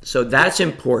sold. So that's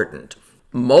important.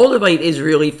 Moldavite is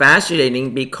really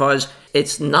fascinating because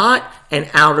it's not an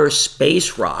outer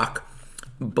space rock,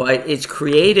 but it's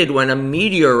created when a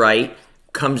meteorite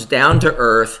comes down to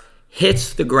Earth,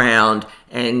 hits the ground,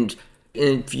 and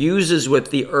infuses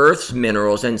with the Earth's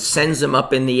minerals and sends them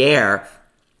up in the air,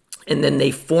 and then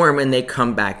they form and they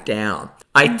come back down.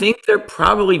 I think they're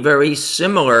probably very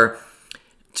similar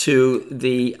to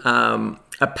the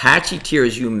Apache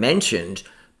tears you mentioned,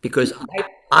 because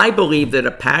I believe that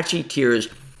Apache tears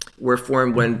were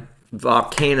formed when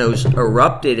volcanoes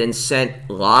erupted and sent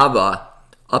lava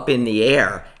up in the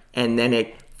air, and then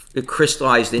it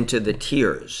crystallized into the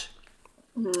tears.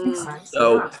 Mm-hmm.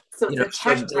 So the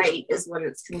tektite is what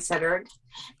it's considered.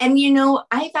 And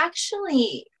I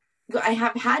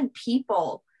have had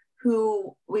people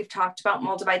who we've talked about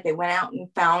moldavite. They went out and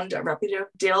found a reputable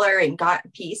dealer and got a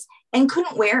piece and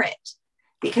couldn't wear it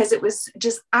because it was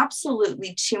just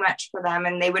absolutely too much for them,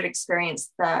 and they would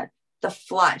experience the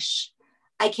flush.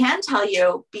 I can tell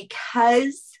you,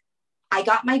 because I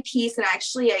got my piece, and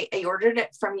actually I ordered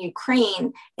it from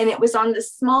Ukraine, and it was on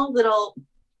this small little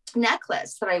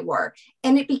necklace that I wore,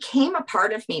 and it became a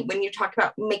part of me. When you talk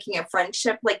about making a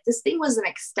friendship, like this thing was an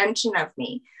extension of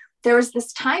me. There was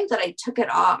this time that I took it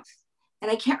off,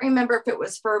 and I can't remember if it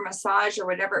was for a massage or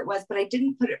whatever it was, but I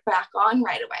didn't put it back on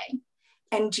right away.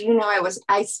 And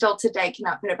I still today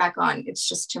cannot put it back on. It's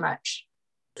just too much.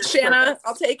 Shanna,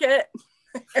 I'll take it.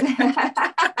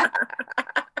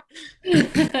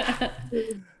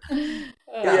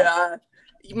 Yeah.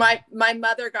 My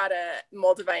mother got a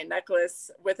Moldavite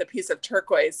necklace with a piece of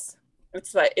turquoise.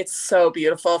 It's so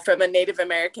beautiful, from a Native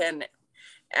American,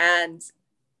 and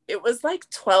it was like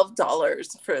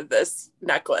 $12 for this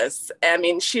necklace. I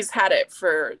mean, she's had it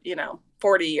for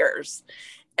 40 years,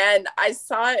 and I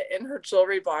saw it in her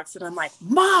jewelry box, and I'm like,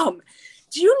 Mom,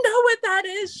 do you know what that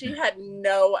is? She had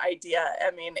no idea.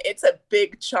 I mean, it's a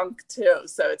big chunk too,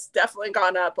 so it's definitely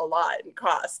gone up a lot in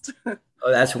cost. Oh,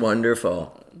 that's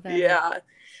wonderful. Yeah.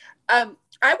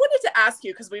 I wanted to ask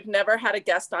you, because we've never had a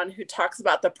guest on who talks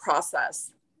about the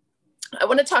process. I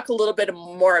want to talk a little bit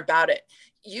more about it.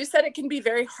 You said it can be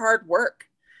very hard work.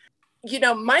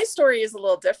 My story is a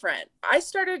little different. I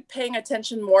started paying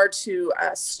attention more to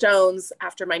stones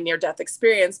after my near-death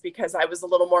experience, because I was a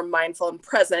little more mindful and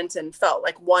present and felt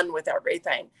like one with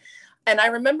everything. And I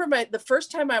remember the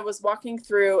first time I was walking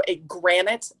through a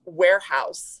granite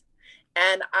warehouse,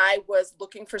 and I was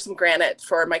looking for some granite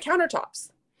for my countertops.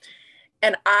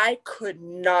 And I could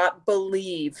not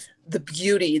believe the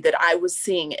beauty that I was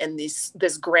seeing in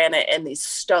this granite and these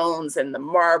stones and the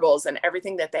marbles and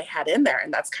everything that they had in there.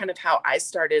 And that's kind of how I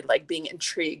started being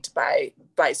intrigued by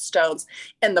stones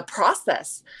and the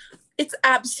process. It's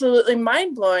absolutely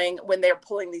mind-blowing when they're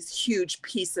pulling these huge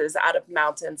pieces out of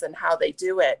mountains and how they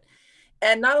do it.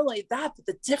 And not only that, but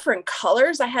the different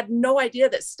colors. I had no idea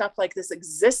that stuff like this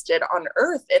existed on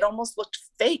Earth. It almost looked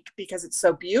fake because it's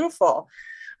so beautiful.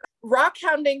 Rock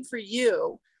hounding for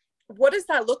you, what does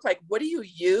that look like? What do you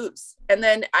use? And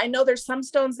then I know there's some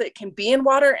stones that can be in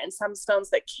water and some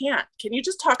stones that can't. Can you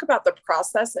just talk about the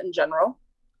process in general?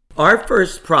 Our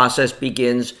first process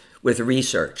begins with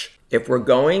research. If we're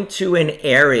going to an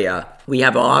area, we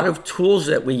have a lot of tools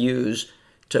that we use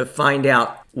to find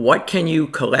out what can you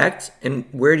collect and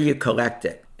where do you collect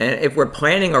it. And if we're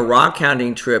planning a rock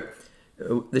hounding trip,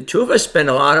 the two of us spend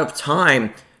a lot of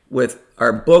time with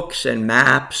our books and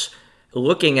maps,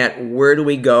 looking at where do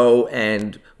we go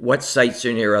and what sites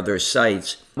are near other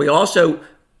sites. We also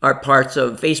are parts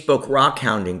of Facebook rock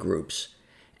hounding groups,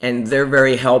 and they're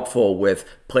very helpful with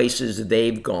places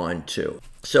they've gone to.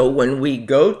 So when we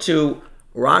go to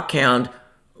rock hound,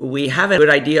 we have a good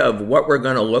idea of what we're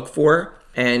going to look for,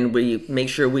 and we make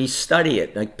sure we study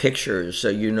it, like pictures, so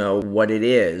you know what it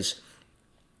is.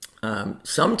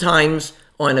 Sometimes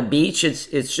on a beach, it's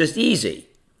just easy.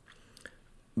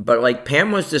 But like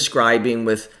Pam was describing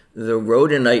with the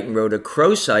rhodonite and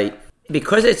rhodochrosite,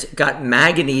 because it's got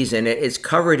manganese in it, it's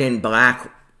covered in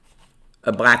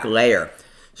a black layer.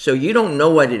 So you don't know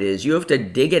what it is. You have to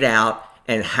dig it out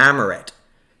and hammer it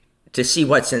to see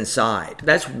what's inside.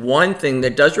 That's one thing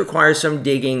that does require some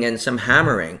digging and some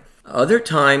hammering. Other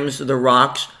times the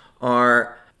rocks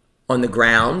are on the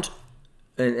ground,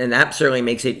 and that certainly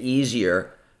makes it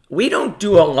easier. We don't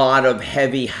do a lot of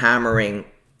heavy hammering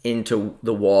into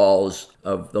the walls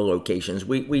of the locations.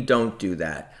 We don't do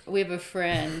that. We have a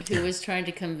friend who was trying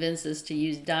to convince us to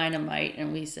use dynamite,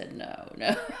 and we said no.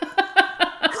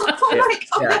 Oh my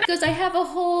God. Yeah. Because I have a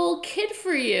whole kit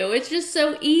for you. It's just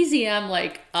so easy. I'm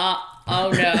like, oh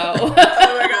no. Oh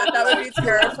my God, that would be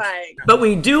terrifying. But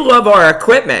we do love our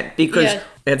equipment, because Yeah.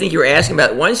 I think you were asking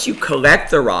about, once you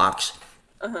collect the rocks,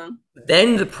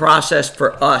 then the process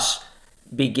for us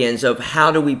begins of how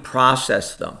do we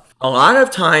process them. A lot of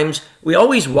times, we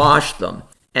always wash them.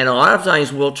 And a lot of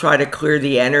times we'll try to clear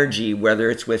the energy,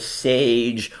 whether it's with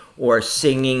sage or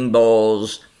singing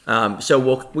bowls.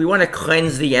 So we want to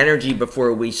cleanse the energy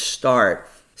before we start.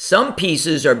 Some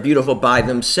pieces are beautiful by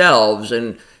themselves,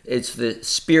 and it's the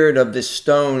spirit of the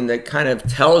stone that kind of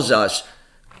tells us,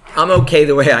 I'm okay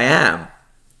the way I am.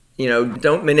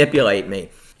 Don't manipulate me.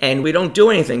 And we don't do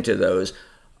anything to those.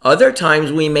 Other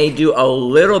times we may do a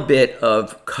little bit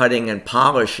of cutting and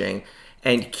polishing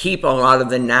and keep a lot of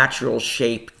the natural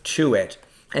shape to it.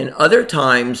 And other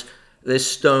times the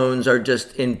stones are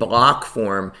just in block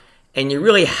form, and you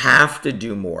really have to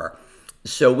do more.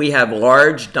 So we have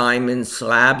large diamond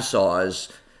slab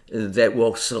saws that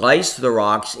will slice the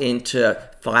rocks into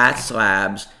flat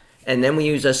slabs, and then we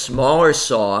use a smaller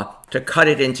saw to cut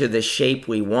it into the shape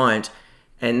we want.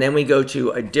 And then we go to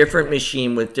a different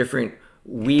machine with different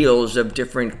wheels of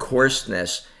different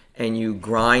coarseness, and you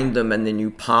grind them and then you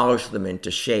polish them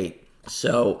into shape.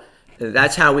 So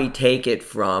that's how we take it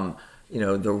from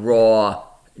the raw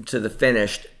to the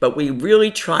finished. But we really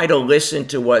try to listen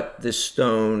to what the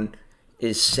stone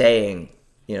is saying,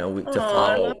 to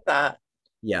follow. I love that.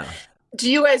 Yeah.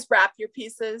 Do you guys wrap your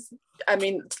pieces I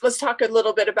mean, let's talk a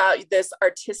little bit about this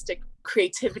artistic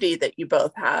creativity that you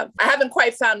both have. I haven't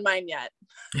quite found mine yet.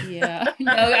 Yeah,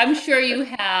 no, I'm sure you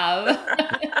have.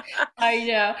 I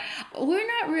know. We're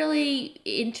not really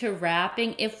into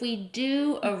wrapping. If we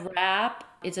do a wrap,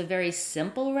 it's a very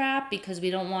simple wrap because we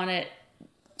don't want it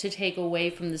to take away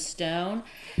from the stone.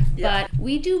 Yeah. But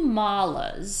we do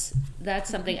malas. That's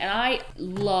something, and I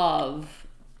love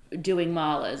doing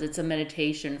malas. It's a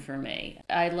meditation for me.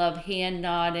 I love hand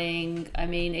knotting. I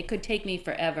mean, it could take me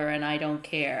forever and I don't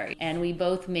care. And we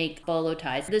both make bolo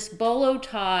ties. This bolo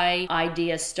tie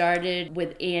idea started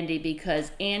with Andy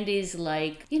because Andy's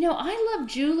like, I love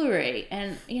jewelry.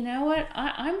 And you know what?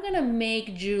 I'm going to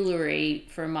make jewelry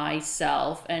for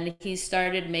myself. And he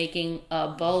started making a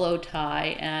bolo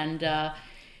tie and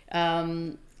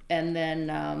then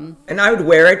and I would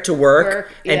wear it to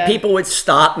work and yeah. people would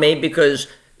stop me because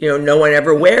no one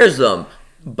ever wears them,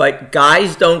 but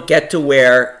guys don't get to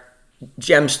wear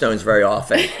gemstones very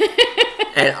often.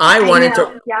 And I wanted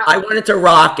to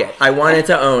rock it. I wanted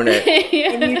to own it.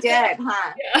 And you did,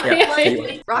 huh?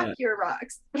 Yeah. Rock your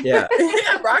rocks. Yeah.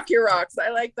 Rock your rocks. I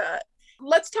like that.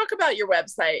 Let's talk about your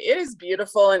website. It is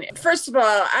beautiful. And first of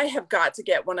all, I have got to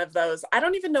get one of those. I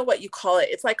don't even know what you call it.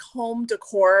 It's like home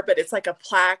decor, but it's like a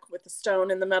plaque with a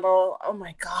stone in the middle. Oh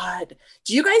my God.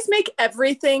 Do you guys make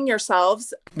everything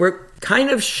yourselves? We're kind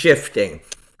of shifting.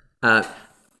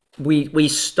 We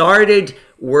started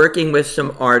working with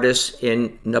some artists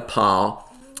in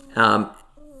Nepal, and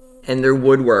they're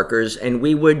woodworkers, and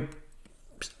we would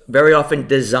very often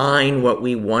design what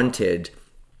we wanted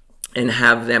and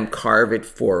have them carve it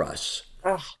for us.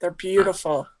 Oh, they're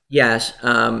beautiful. Yes,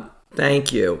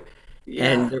 thank you.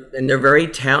 Yeah. And they're very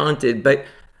talented. But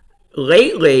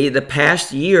lately, the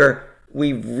past year,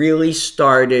 we've really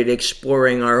started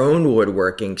exploring our own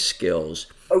woodworking skills.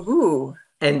 Ooh.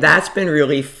 And that's been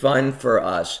really fun for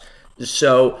us.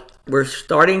 So we're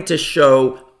starting to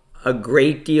show a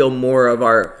great deal more of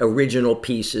our original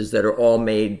pieces that are all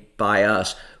made by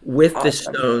us with the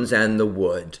stones and the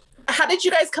wood. How did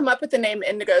you guys come up with the name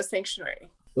Indigo Sanctuary?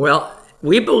 Well,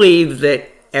 we believe that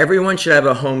everyone should have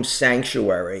a home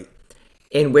sanctuary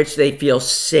in which they feel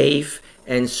safe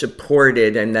and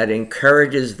supported, and that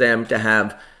encourages them to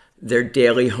have their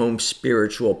daily home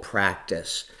spiritual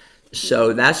practice.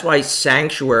 So that's why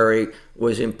sanctuary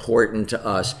was important to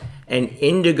us. And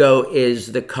indigo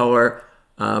is the color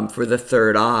for the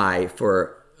third eye,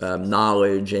 for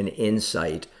knowledge and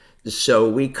insight. So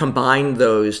we combined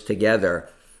those together.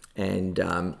 And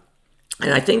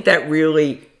I think that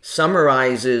really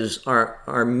summarizes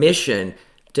our mission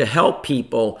to help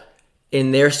people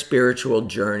in their spiritual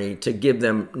journey, to give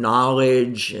them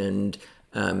knowledge and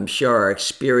share our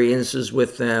experiences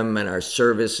with them and our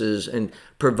services, and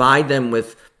provide them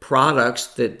with products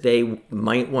that they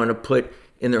might want to put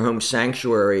in their home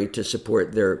sanctuary to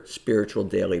support their spiritual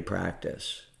daily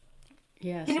practice.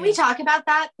 Yes. Can we talk about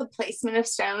that? The placement of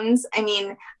stones. I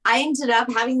mean, I ended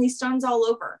up having these stones all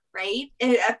over, right?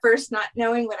 At first, not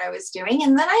knowing what I was doing.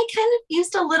 And then I kind of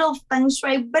used a little feng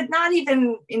shui, but not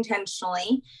even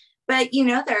intentionally. But,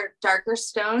 they're darker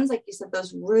stones. Like you said,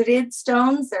 those rooted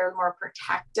stones, they're more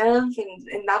protective.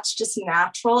 And that's just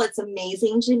natural. It's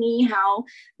amazing to me how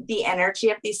the energy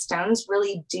of these stones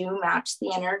really do match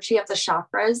the energy of the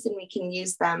chakras. And we can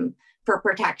use them for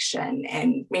protection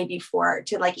and maybe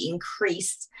to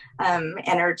increase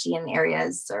energy in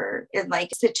areas, or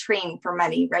citrine for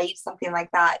money, right? Something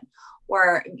like that.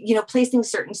 Or, placing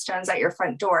certain stones at your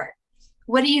front door.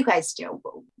 What do you guys do?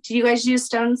 Do you guys use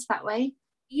stones that way?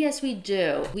 Yes, we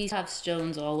do. We have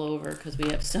stones all over because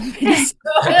we have so many stones.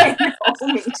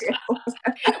 Me too.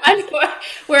 And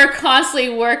we're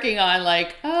constantly working on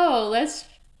let's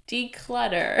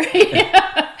declutter.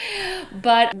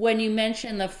 But when you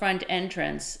mention the front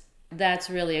entrance, that's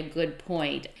really a good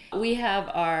point. We have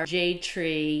our jade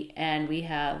tree, and we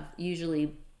have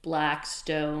usually black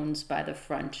stones by the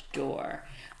front door.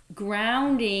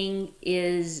 Grounding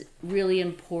is really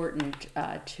important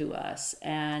to us,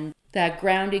 and that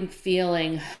grounding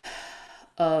feeling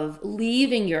of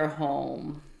leaving your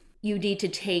home, you need to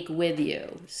take with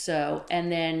you. So, and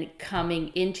then coming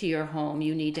into your home,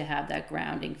 you need to have that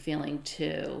grounding feeling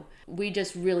too. We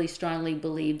just really strongly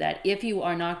believe that if you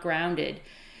are not grounded,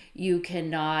 you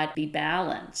cannot be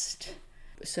balanced.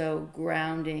 So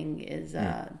grounding is,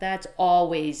 that's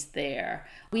always there.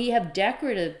 We have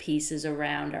decorative pieces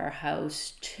around our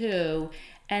house too,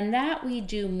 and that we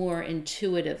do more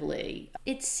intuitively.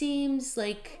 It seems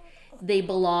like they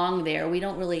belong there. We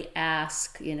don't really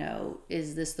ask,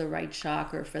 is this the right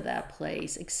chakra for that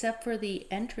place, except for the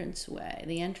entranceway.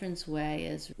 The entranceway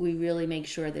is, we really make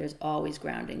sure there's always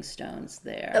grounding stones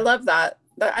there. I love that.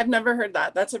 I've never heard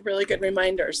that. That's a really good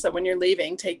reminder. So when you're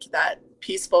leaving, take that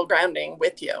peaceful grounding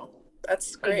with you.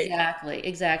 That's great.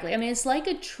 Exactly. I mean, it's like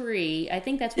a tree. I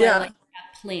think that's why I Yeah. like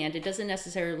that plant. It doesn't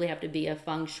necessarily have to be a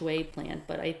feng shui plant,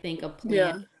 but I think a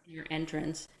Yeah. plant in your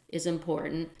entrance is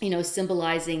important, you know,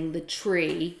 symbolizing the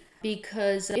tree.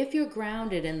 Because if you're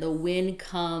grounded and the wind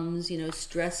comes, you know,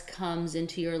 stress comes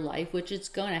into your life, which it's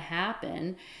going to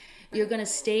happen, you're going to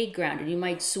stay grounded. You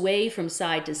might sway from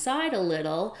side to side a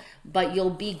little, but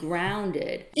you'll be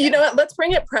grounded. You know what? Let's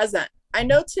bring it present. I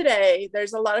know today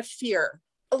there's a lot of fear.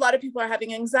 A lot of people are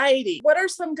having anxiety. What are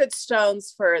some good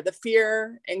stones for the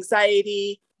fear,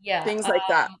 anxiety, things like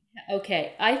that?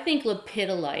 Okay, I think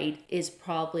lepidolite is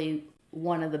probably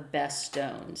one of the best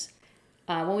stones.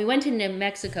 When we went to New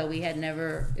Mexico, we had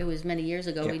never, it was many years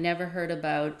ago, we never heard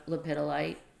about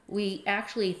lepidolite. We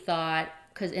actually thought,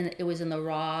 because it was in the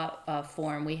raw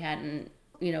form, we hadn't,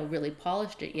 you know, really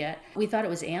polished it yet. We thought it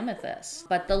was amethyst,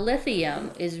 but the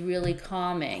lithium is really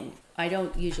calming. I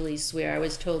don't usually swear. I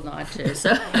was told not to,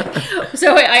 so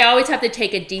I always have to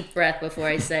take a deep breath before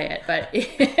I say it. But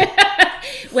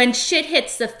when shit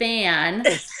hits the fan,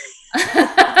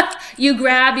 you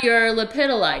grab your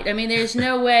lepidolite. I mean, there's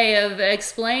no way of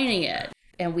explaining it.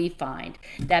 And we find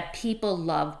that people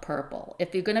love purple.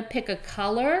 If you're going to pick a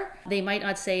color, they might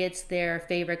not say it's their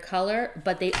favorite color,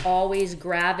 but they always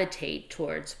gravitate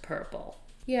towards purple.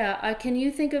 Yeah. Can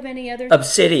you think of any other?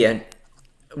 Obsidian.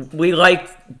 We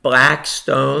like black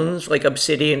stones, like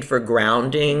obsidian for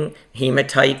grounding,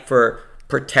 hematite for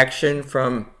protection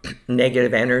from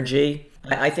negative energy.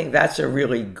 I think that's a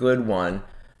really good one.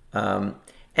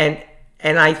 And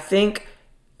I think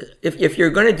if you're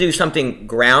going to do something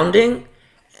grounding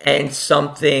and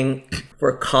something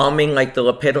for calming, like the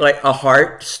lepidolite, a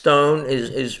heart stone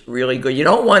is really good. You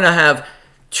don't want to have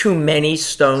too many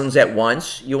stones at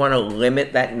once. You want to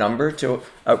limit that number to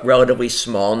a relatively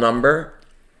small number.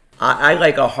 I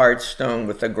like a heart stone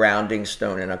with a grounding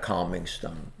stone and a calming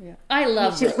stone. Yeah. I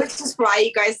love it. Which is why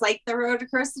you guys like the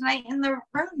rhodochrosite and the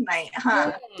rhodonite,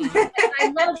 huh? Yeah.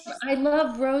 I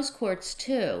love rose quartz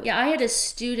too. Yeah, I had a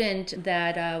student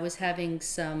that was having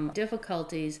some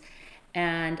difficulties,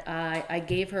 and I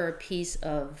gave her a piece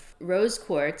of rose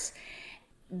quartz.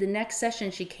 The next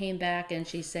session she came back and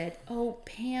she said, "Oh,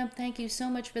 Pam, thank you so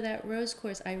much for that rose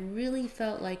quartz. I really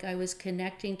felt like I was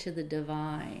connecting to the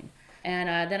divine."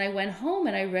 And then I went home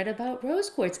and I read about rose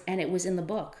quartz, and it was in the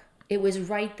book. It was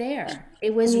right there.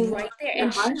 It was right there.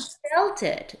 And she felt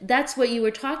it. That's what you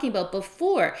were talking about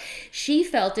before. She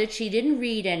felt it. She didn't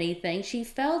read anything. She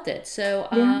felt it. So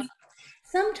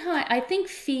sometimes I think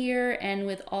fear, and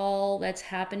with all that's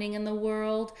happening in the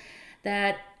world,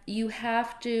 that you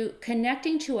have to,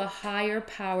 connecting to a higher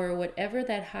power, whatever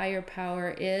that higher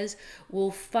power is, will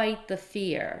fight the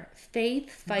fear. Faith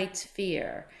fights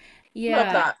fear. Yeah.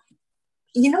 Love that.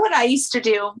 You know what I used to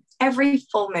do every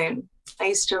full moon?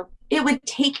 It would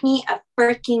take me a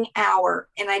freaking hour,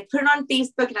 and I'd put it on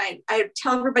Facebook, and I'd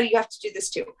tell everybody, you have to do this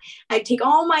too. I'd take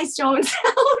all my stones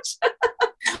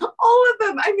out, all of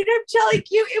them. I mean, I'm telling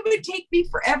you, it would take me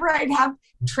forever. I'd have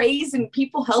trays and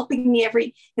people helping me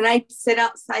and I'd sit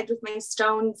outside with my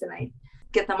stones, and I'd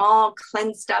get them all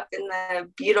cleansed up in the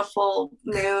beautiful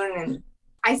moon. And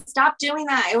I stopped doing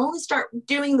that. I only start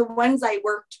doing the ones I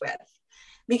worked with,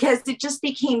 because it just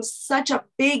became such a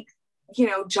big,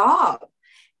 job.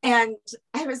 And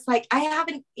I was like, I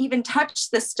haven't even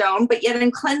touched the stone, but yet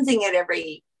I'm cleansing it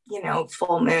every,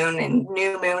 full moon and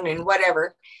new moon and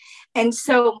whatever. And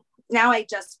so now I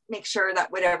just make sure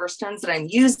that whatever stones that I'm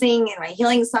using in my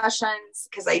healing sessions,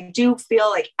 because I do feel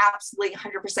like absolutely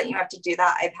 100% you have to do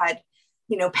that. I've had,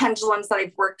 pendulums that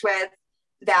I've worked with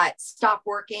that stop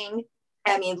working.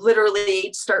 I mean,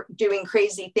 literally start doing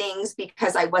crazy things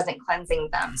because I wasn't cleansing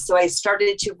them. So I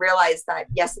started to realize that,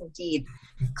 yes, indeed,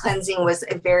 cleansing was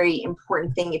a very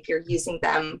important thing if you're using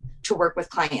them to work with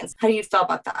clients. How do you feel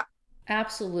about that?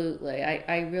 Absolutely.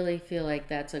 I really feel like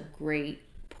that's a great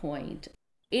point.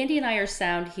 Andy and I are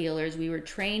sound healers. We were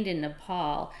trained in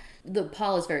Nepal.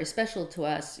 Nepal is very special to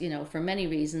us, for many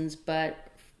reasons, but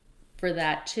for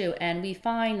that too. And we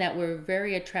find that we're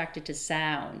very attracted to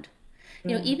sound.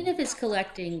 Even if it's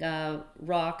collecting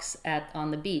rocks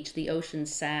on the beach, the ocean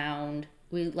sound,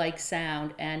 we like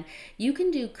sound. And you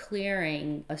can do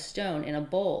clearing a stone in a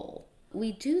bowl.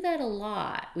 We do that a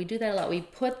lot. We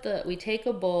take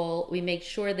a bowl, we make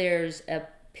sure there's a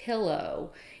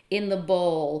pillow in the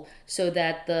bowl so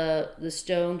that the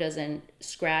stone doesn't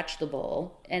scratch the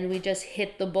bowl. And we just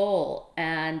hit the bowl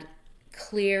and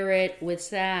clear it with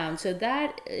sound. So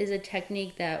that is a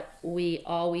technique that we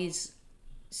always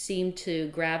seem to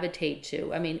gravitate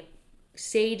to. I mean,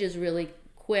 sage is really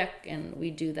quick, and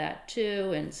we do that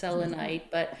too, and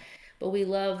selenite, but we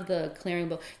love the clearing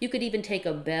bowl. You could even take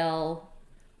a bell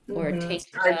or take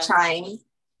or chime.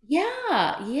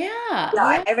 Yeah. Yeah,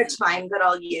 I have a chime that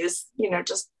I'll use,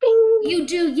 just bing. You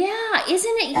do, yeah.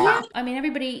 Isn't it? Yeah. I mean,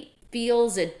 everybody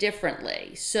feels it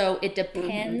differently. So it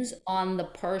depends on the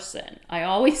person. I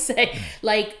always say,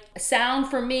 like, sound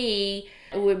for me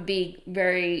would be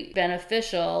very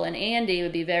beneficial, and Andy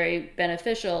would be very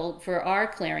beneficial for our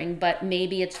clearing, but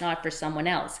maybe it's not for someone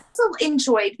else. I also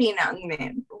enjoyed being out in the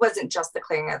moon. It wasn't just the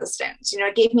clearing of the stones.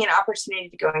 It gave me an opportunity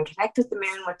to go and connect with the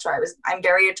moon, which I'm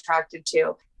very attracted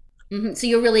to. So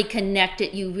you're really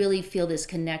connected. You really feel this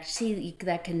connection. See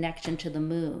that connection to the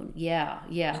moon. Yeah.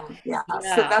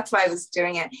 So that's why I was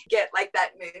doing it. Get like that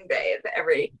moon bathe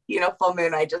every, full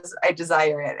moon. I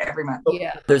desire it every month.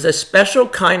 Yeah. There's a special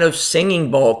kind of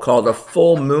singing bowl called a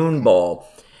full moon bowl,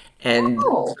 and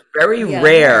very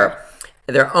rare.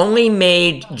 They're only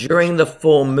made during the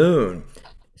full moon,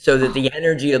 so that the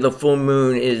energy of the full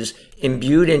moon is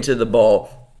imbued into the bowl.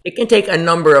 It can take a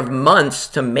number of months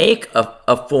to make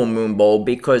a full moon bowl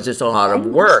because it's a lot of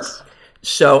work.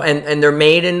 So, and they're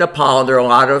made in Nepal. There are a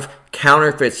lot of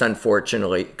counterfeits,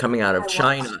 unfortunately, coming out of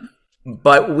China.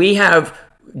 But we have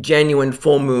genuine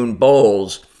full moon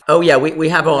bowls. Oh yeah, we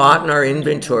have a lot in our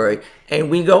inventory. And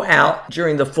we go out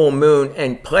during the full moon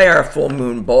and play our full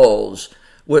moon bowls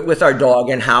with our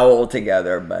dog and howl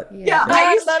together. But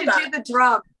I used to do the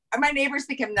drum. My neighbors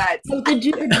think I'm nuts. Oh, the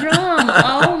drum.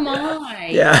 Oh my.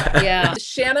 Yeah.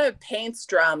 Shanna paints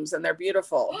drums and they're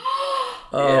beautiful.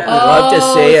 I'd love to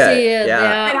see it. But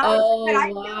I feel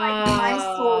like my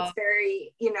soul's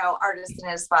very, artisan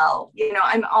as well.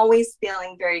 I'm always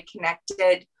feeling very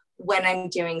connected when I'm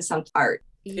doing some art.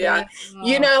 Yeah.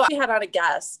 We had on a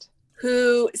guest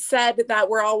who said that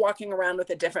we're all walking around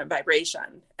with a different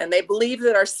vibration, and they believe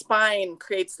that our spine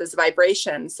creates this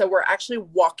vibration. So we're actually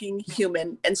walking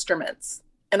human instruments.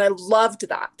 And I loved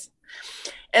that.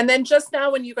 And then just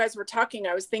now when you guys were talking,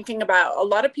 I was thinking about a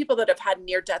lot of people that have had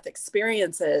near-death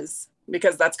experiences,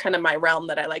 because that's kind of my realm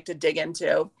that I like to dig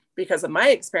into because of my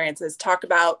experiences, talk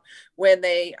about when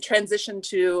they transition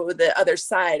to the other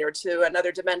side or to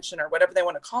another dimension or whatever they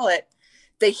want to call it,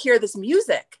 they hear this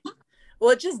music. Well,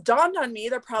 it just dawned on me,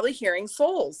 they're probably hearing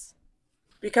souls,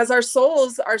 because our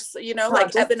souls are,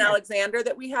 like Eben Alexander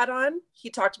that we had on,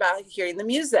 he talked about hearing the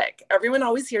music. Everyone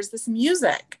always hears this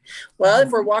music. Well,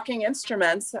 if we're walking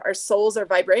instruments, our souls are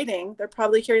vibrating. They're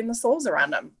probably hearing the souls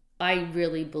around them. I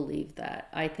really believe that.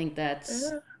 I think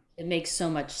it makes so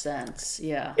much sense.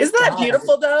 Yeah. Isn't that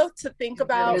beautiful though, to think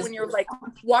about when you're like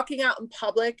walking out in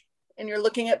public and you're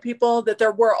looking at people that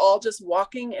we're all just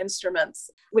walking instruments.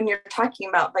 When you're talking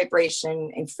about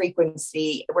vibration and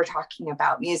frequency, we're talking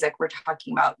about music, we're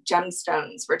talking about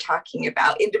gemstones, we're talking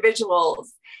about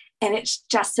individuals. And it's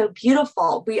just so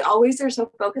beautiful. We always are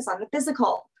so focused on the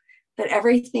physical, but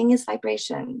everything is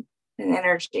vibration and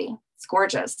energy. It's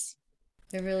gorgeous.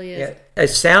 It really is. Yeah.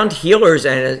 As sound healers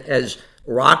and as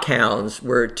rock hounds,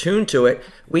 we're attuned to it.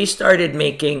 We started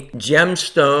making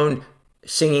gemstone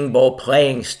singing bowl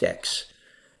playing sticks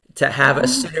to have a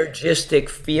synergistic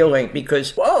feeling,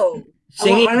 because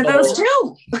singing one of those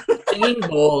too. Singing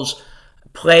bowls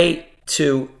play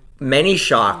to many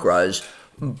chakras,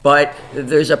 but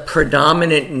there's a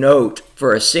predominant note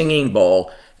for a singing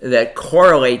bowl that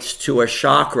correlates to a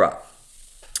chakra.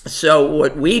 So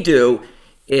what we do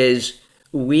is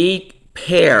we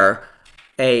pair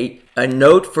a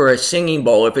note for a singing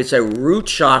bowl. If it's a root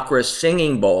chakra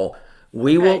singing bowl,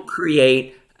 we will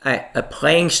create a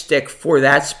playing stick for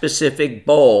that specific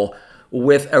bowl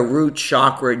with a root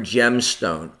chakra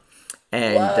gemstone.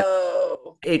 And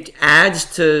it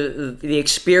adds to the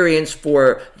experience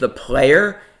for the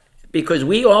player, because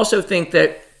we also think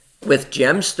that with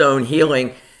gemstone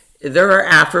healing, there are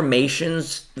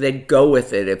affirmations that go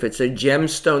with it. If it's a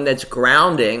gemstone that's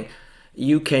grounding,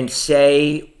 you can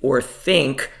say or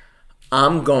think,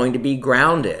 I'm going to be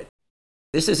grounded.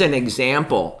 This is an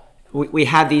example. We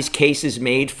have these cases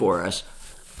made for us,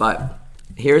 but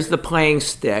here's the playing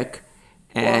stick,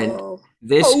 and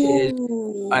this is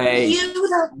a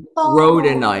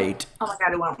rhodonite. Oh my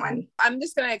God, I want one. I'm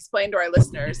just going to explain to our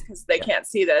listeners because they can't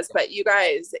see this, but you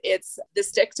guys, it's the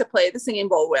stick to play the singing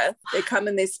bowl with. They come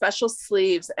in these special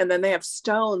sleeves, and then they have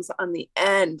stones on the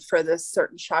end for this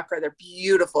certain chakra. They're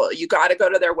beautiful. You got to go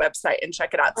to their website and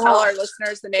check it out. Tell our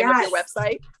listeners the name of your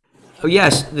website. Oh,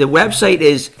 yes. The website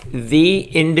is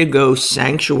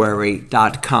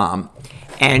theindigosanctuary.com.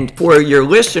 And for your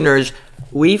listeners,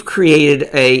 we've created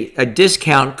a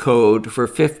discount code for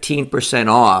 15%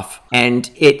 off.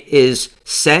 And it is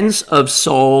Sense of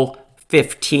Soul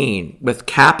 15 with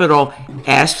capital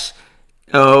S,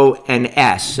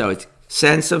 S. So it's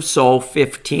Sense of Soul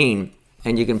 15.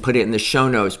 And you can put it in the show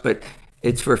notes, but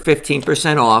it's for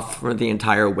 15% off for the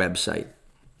entire website.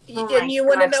 And you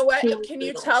want to know what? Can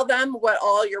you tell them what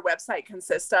all your website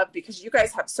consists of? Because you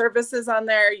guys have services on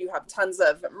there. You have tons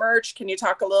of merch. Can you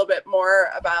talk a little bit more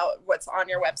about what's on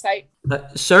your website?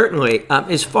 Certainly.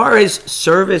 As far as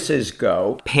services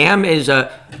go, Pam is a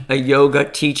yoga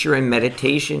teacher and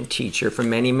meditation teacher for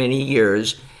many, many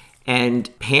years. And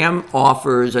Pam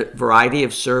offers a variety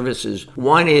of services.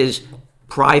 One is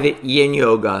private yin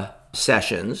yoga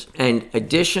sessions. And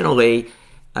additionally,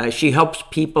 she helps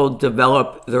people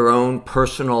develop their own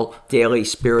personal daily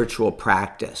spiritual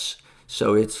practice.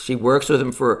 So she works with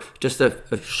them for just a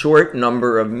short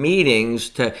number of meetings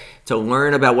to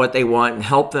learn about what they want and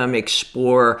help them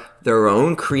explore their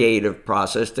own creative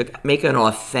process to make an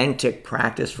authentic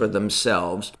practice for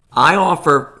themselves. I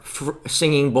offer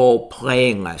singing bowl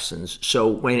playing lessons. So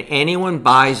when anyone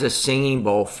buys a singing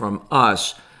bowl from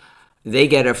us, they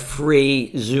get a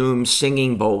free Zoom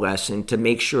singing bowl lesson to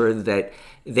make sure that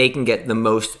they can get the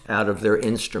most out of their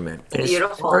instrument.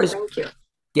 Beautiful. Thank you.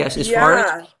 Yes, as far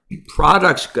as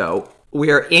products go, we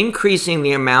are increasing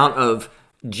the amount of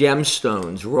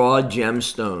gemstones, raw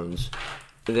gemstones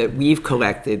that we've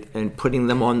collected and putting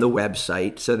them on the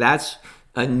website. So that's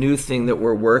a new thing that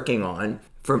we're working on.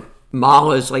 For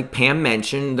malas, like Pam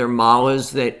mentioned, they're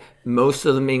malas that most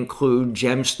of them include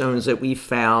gemstones that we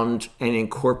found and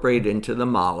incorporate into the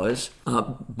malas,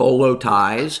 bolo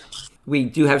ties. We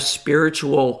do have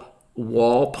spiritual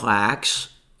wall plaques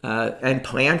and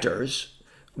planters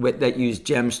that use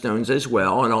gemstones as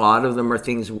well, and a lot of them are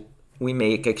things we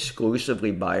make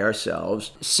exclusively by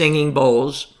ourselves. Singing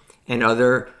bowls and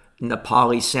other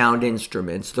Nepali sound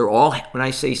instruments. They're all, when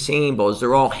I say singing bowls,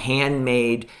 they're all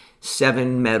handmade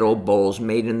 7 metal bowls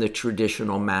made in the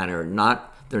traditional manner.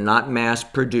 They're not mass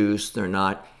produced. They're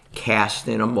not cast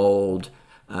in a mold.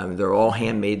 They're all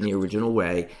handmade in the original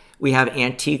way. We have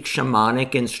antique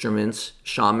shamanic instruments,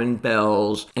 shaman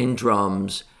bells, and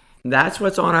drums. That's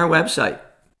what's on our website.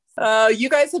 You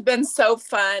guys have been so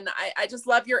fun. I just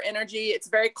love your energy. It's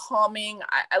very calming.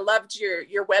 I loved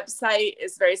your website.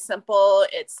 It's very simple.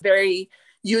 It's very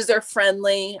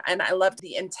user-friendly. And I loved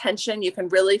the intention. You can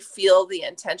really feel the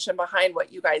intention behind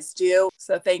what you guys do.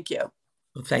 So thank you.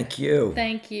 Well, thank you.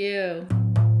 Thank you.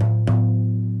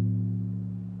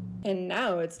 And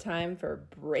now it's time for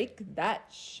Break That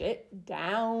Shit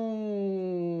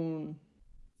Down.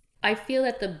 I feel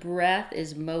that the breath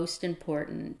is most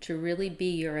important. To really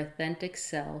be your authentic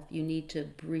self, you need to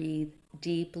breathe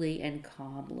deeply and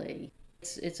calmly.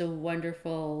 It's a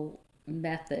wonderful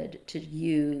method to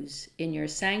use in your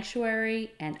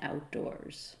sanctuary and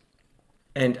outdoors.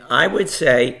 And I would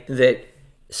say that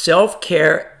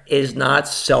self-care is not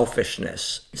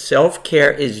selfishness.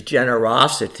 Self-care is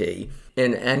generosity.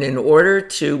 And in order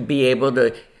to be able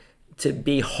to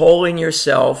be whole in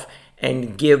yourself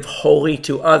and give wholly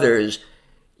to others,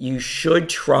 you should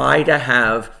try to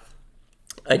have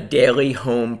a daily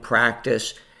home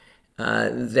practice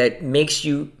that makes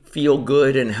you feel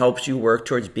good and helps you work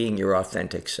towards being your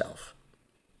authentic self.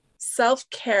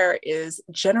 Self-care is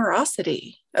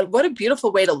generosity. What a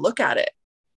beautiful way to look at it.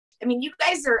 I mean, you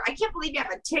guys I can't believe you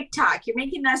have a TikTok. You're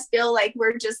making us feel like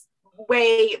we're just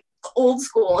way old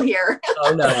school here.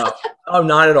 Oh, no. Oh,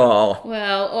 not at all.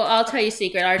 Well, I'll tell you a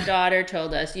secret. Our daughter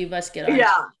told us you must get on.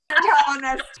 Yeah. Telling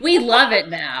us. We love it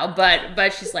now,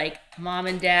 but she's like, Mom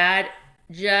and Dad,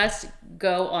 just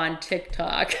go on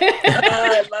TikTok. Oh,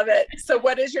 I love it. So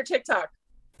what is your TikTok?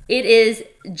 It is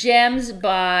Gems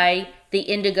by the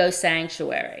Indigo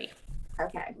Sanctuary.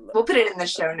 Okay. We'll put it in the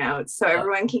show notes so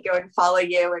everyone can go and follow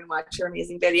you and watch your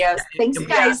amazing videos. Thanks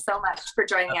guys so much for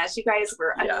joining us. You guys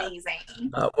were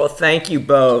amazing. Well, thank you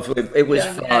both. It was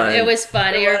fun. It was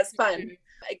fun. It was fun.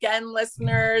 Again,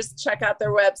 listeners, check out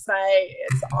their website.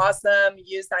 It's awesome.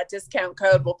 Use that discount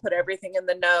code. We'll put everything in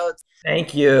the notes.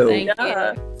 Thank you. Thank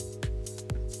you.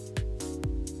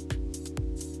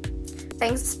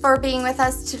 Thanks for being with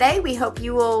us today. We hope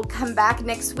you will come back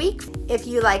next week. If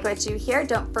you like what you hear,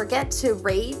 don't forget to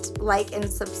rate, like, and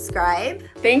subscribe.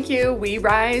 Thank you. We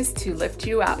rise to lift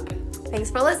you up.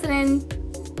 Thanks for listening.